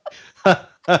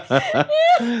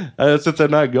 Since I'm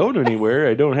not going anywhere,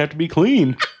 I don't have to be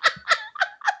clean.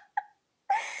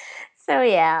 So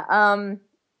yeah,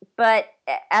 but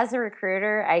as a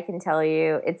recruiter, I can tell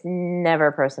you it's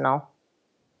never personal,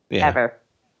 Yeah. ever.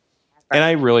 And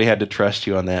I really had to trust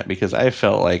you on that because I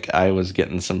felt like I was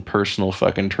getting some personal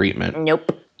fucking treatment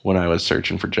Nope. when I was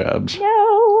searching for jobs.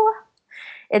 No,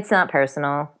 it's not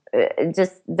personal.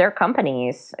 Just they're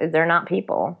companies. They're not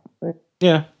people.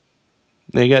 Yeah.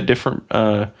 They got different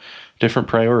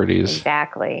priorities.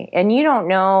 Exactly. And you don't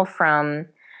know from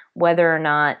whether or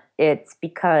not it's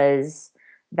because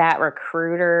that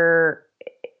recruiter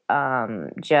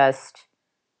just,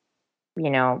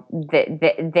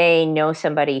 they know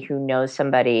somebody who knows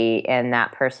somebody, and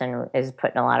that person is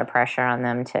putting a lot of pressure on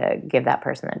them to give that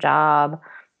person a job,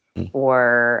 Mm.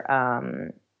 or,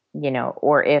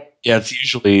 or if Yeah, it's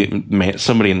usually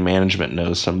somebody in management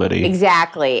knows somebody.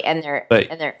 exactly. And they're, But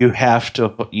and they're, you have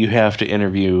to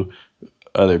interview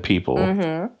other people.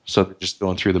 mm-hmm, So they're just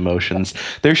going through the motions.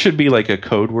 There should be like a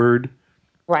code word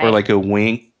or right. like a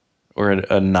wink or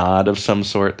a nod of some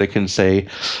sort that can say,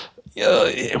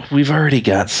 we've already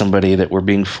got somebody that we're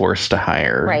being forced to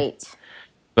hire. Right.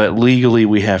 But legally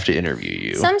we have to interview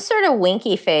you. Some sort of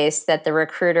winky face that the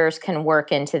recruiters can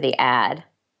work into the ad.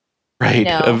 Right.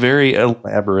 A very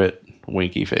elaborate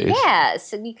winky face. Yeah.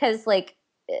 So because like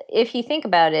if you think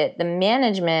about it, the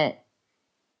management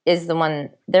is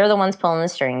they're the ones pulling the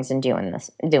strings and doing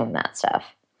that stuff.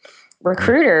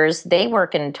 Recruiters, they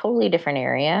work in a totally different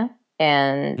area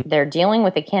and they're dealing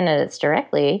with the candidates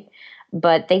directly,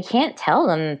 but they can't tell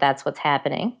them that that's what's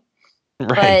happening. Right.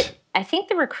 But I think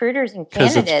the recruiters and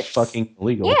Because candidates, it's fucking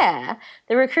illegal. yeah,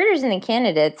 the recruiters and the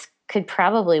candidates could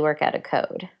probably work out a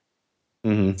code.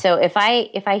 Mm-hmm. So if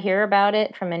I hear about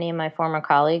it from any of my former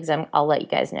colleagues, I'll let you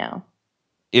guys know.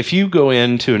 If you go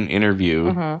into an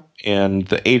interview Mm-hmm. and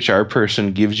the HR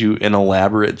person gives you an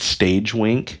elaborate stage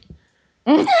wink,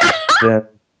 then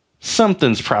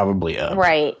something's probably up.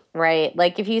 Right.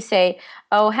 Like if you say,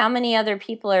 "Oh, how many other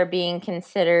people are being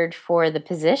considered for the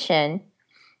position?"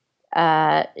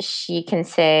 She can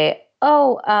say,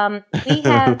 "Oh,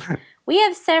 we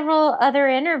have several other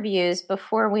interviews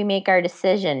before we make our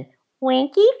decision."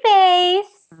 Winky face.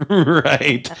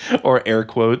 Right. Or air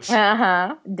quotes.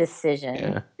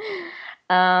 Decision.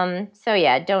 Yeah. So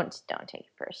yeah, don't take it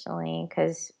personally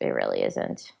because it really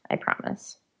isn't. I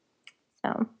promise.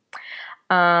 So,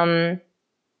 and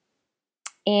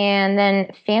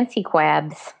then Fancy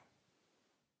Quabs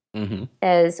Mm-hmm.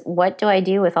 says, "What do I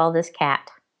do with all this cat?"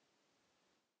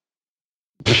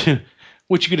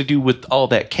 What you gonna do with all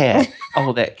that cat?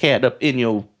 All that cat up in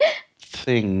your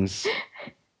things,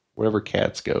 wherever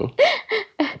cats go.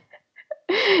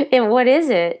 And what is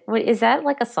it? What is that,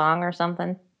 like a song or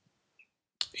something?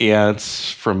 Yeah, it's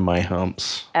from My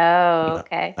Humps. Oh,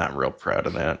 okay. Not real proud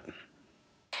of that.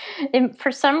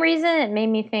 For some reason, it made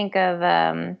me think of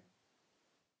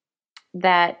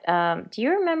that. Do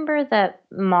you remember that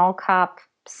Mall Cop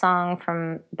song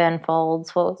from Ben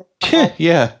Folds? What was it called?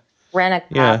 Yeah. Rent a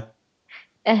Yeah.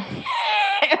 Cop.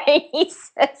 He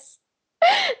says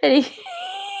that he.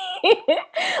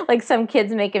 Like some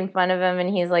kids making fun of him, and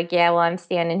he's like, "Yeah, well, I'm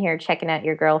standing here checking out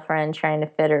your girlfriend, trying to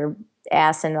fit her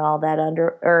ass into all that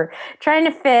or trying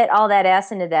to fit all that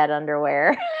ass into that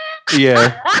underwear."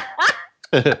 Yeah.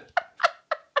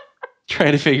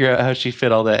 Trying to figure out how she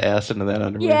fit all that ass into that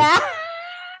underwear. Yeah.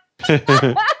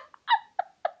 For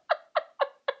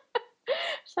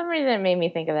some reason, it made me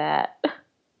think of that.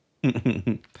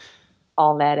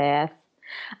 All that ass.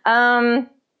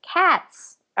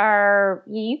 Cats are,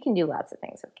 you can do lots of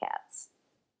things with cats.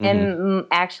 And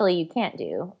actually, you can't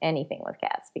do anything with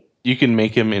cats. You can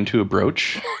make him into a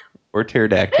brooch or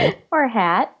pterodactyl. Or a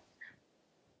hat.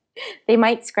 They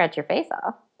might scratch your face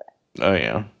off. Oh,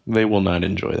 yeah. They will not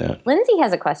enjoy that. Lindsay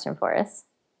has a question for us.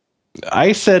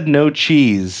 I said no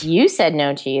cheese. You said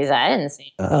no cheese. I didn't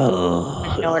say.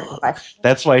 Oh.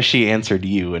 That's why she answered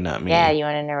you and not me. Yeah, you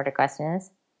want to know what her question is?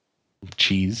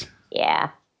 Cheese. Yeah.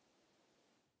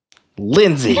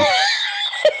 Lindsay.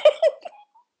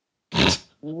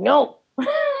 No.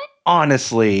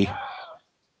 Honestly.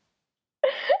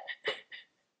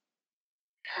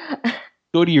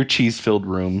 Go to your cheese-filled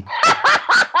room.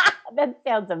 That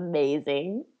sounds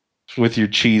amazing. With your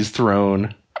cheese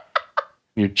throne.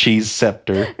 Your cheese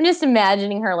scepter. I'm just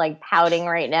imagining her like pouting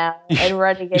right now and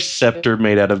running your scepter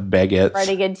made out of baguettes.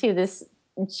 Running into this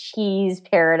cheese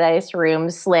paradise room,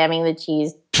 slamming the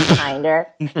cheese behind her,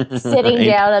 sitting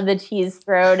down on the cheese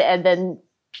throne, and then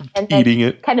eating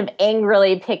it. Kind of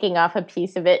angrily picking off a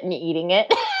piece of it and eating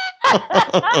it.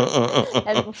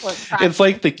 It's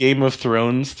like the Game of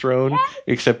Thrones throne,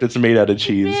 except it's made out of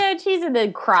cheese. Yeah, cheese, and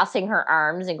then crossing her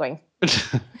arms and going.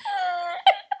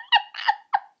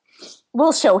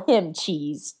 We'll show him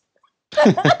cheese.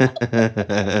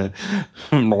 That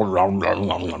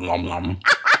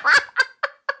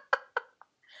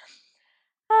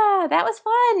was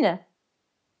fun.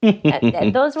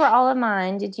 Those were all of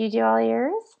mine. Did you do all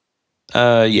yours?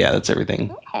 Yeah, that's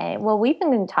everything. Okay. Well, we've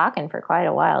been talking for quite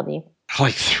a while.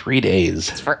 Like 3 days.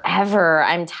 It's forever.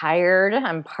 I'm tired.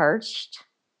 I'm parched.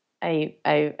 I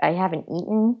haven't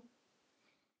eaten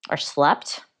or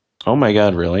slept. Oh my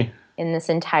God, really? In this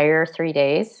entire 3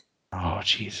 days. Oh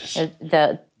Jesus!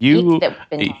 You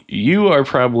are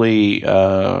probably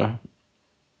going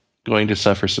to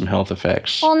suffer some health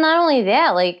effects. Well, not only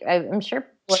that, like I'm sure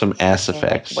some ass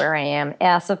effects. Like where I am,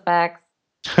 ass effects.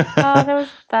 Oh, that was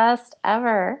the best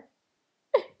ever.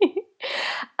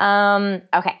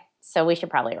 Okay, so we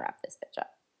should probably wrap this bitch up.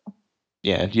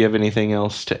 Yeah. Do you have anything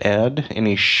else to add?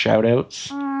 Any shout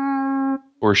outs?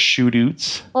 Or shoot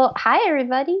outs? Well, hi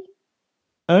everybody.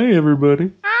 Hi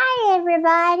everybody. Hi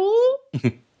everybody.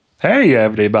 Hey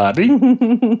everybody.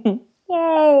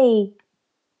 Yay.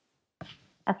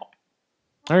 Okay.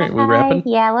 All right, we wrapping?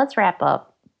 Yeah, let's wrap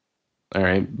up. All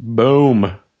right.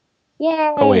 Boom.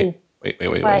 Yay. Oh wait.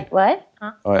 What?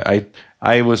 Huh?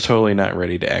 I was totally not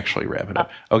ready to actually wrap it up.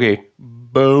 Okay.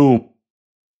 Boom.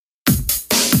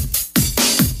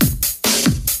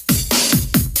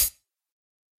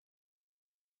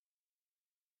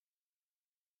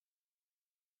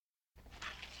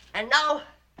 And now,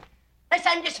 let's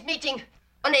end this meeting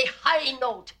on a high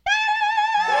note.